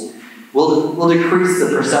schools, we'll decrease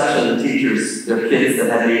the perception of the teachers, their kids that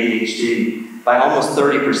have ADHD, by almost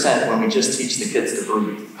 30% when we just teach the kids to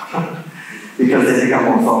breathe. Because they become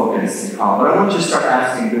more focused and calm. But I want you to start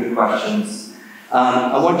asking good questions.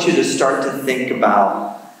 I want you to start to think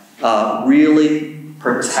about really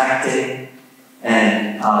protecting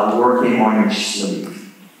and working on your sleep.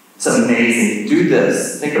 It's amazing. Do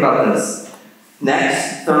this. Think about this.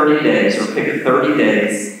 Next 30 days, or pick 30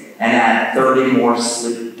 days, and add 30 more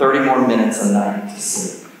minutes a night to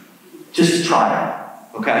sleep. Just try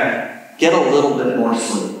it, okay? Get a little bit more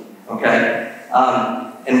sleep, okay?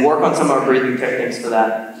 And work on some of our breathing techniques for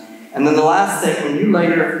that. And then the last thing, when you lay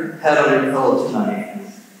your head on your pillow tonight,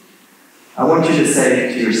 I want you to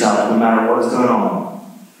say to yourself, no matter what's going on,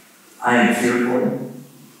 I am fearfully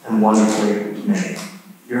and and wonderfully made.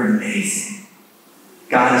 You're amazing.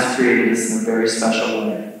 God has created us in a very special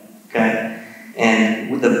way. Okay?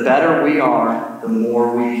 And the better we are, the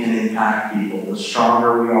more we can impact people. The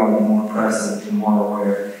stronger we are, the more present, the more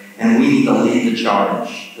aware. And we need to lead the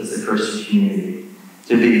charge as a Christian community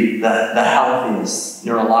to be the healthiest,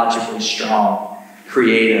 neurologically strong,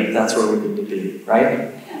 creative. That's where we need to be,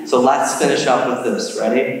 right? So let's finish up with this.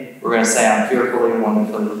 Ready? We're going to say, I'm fearfully and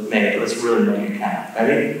wonderfully made. Let's really make it count.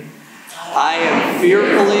 Ready? I am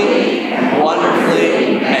fearfully and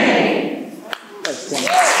wonderfully made.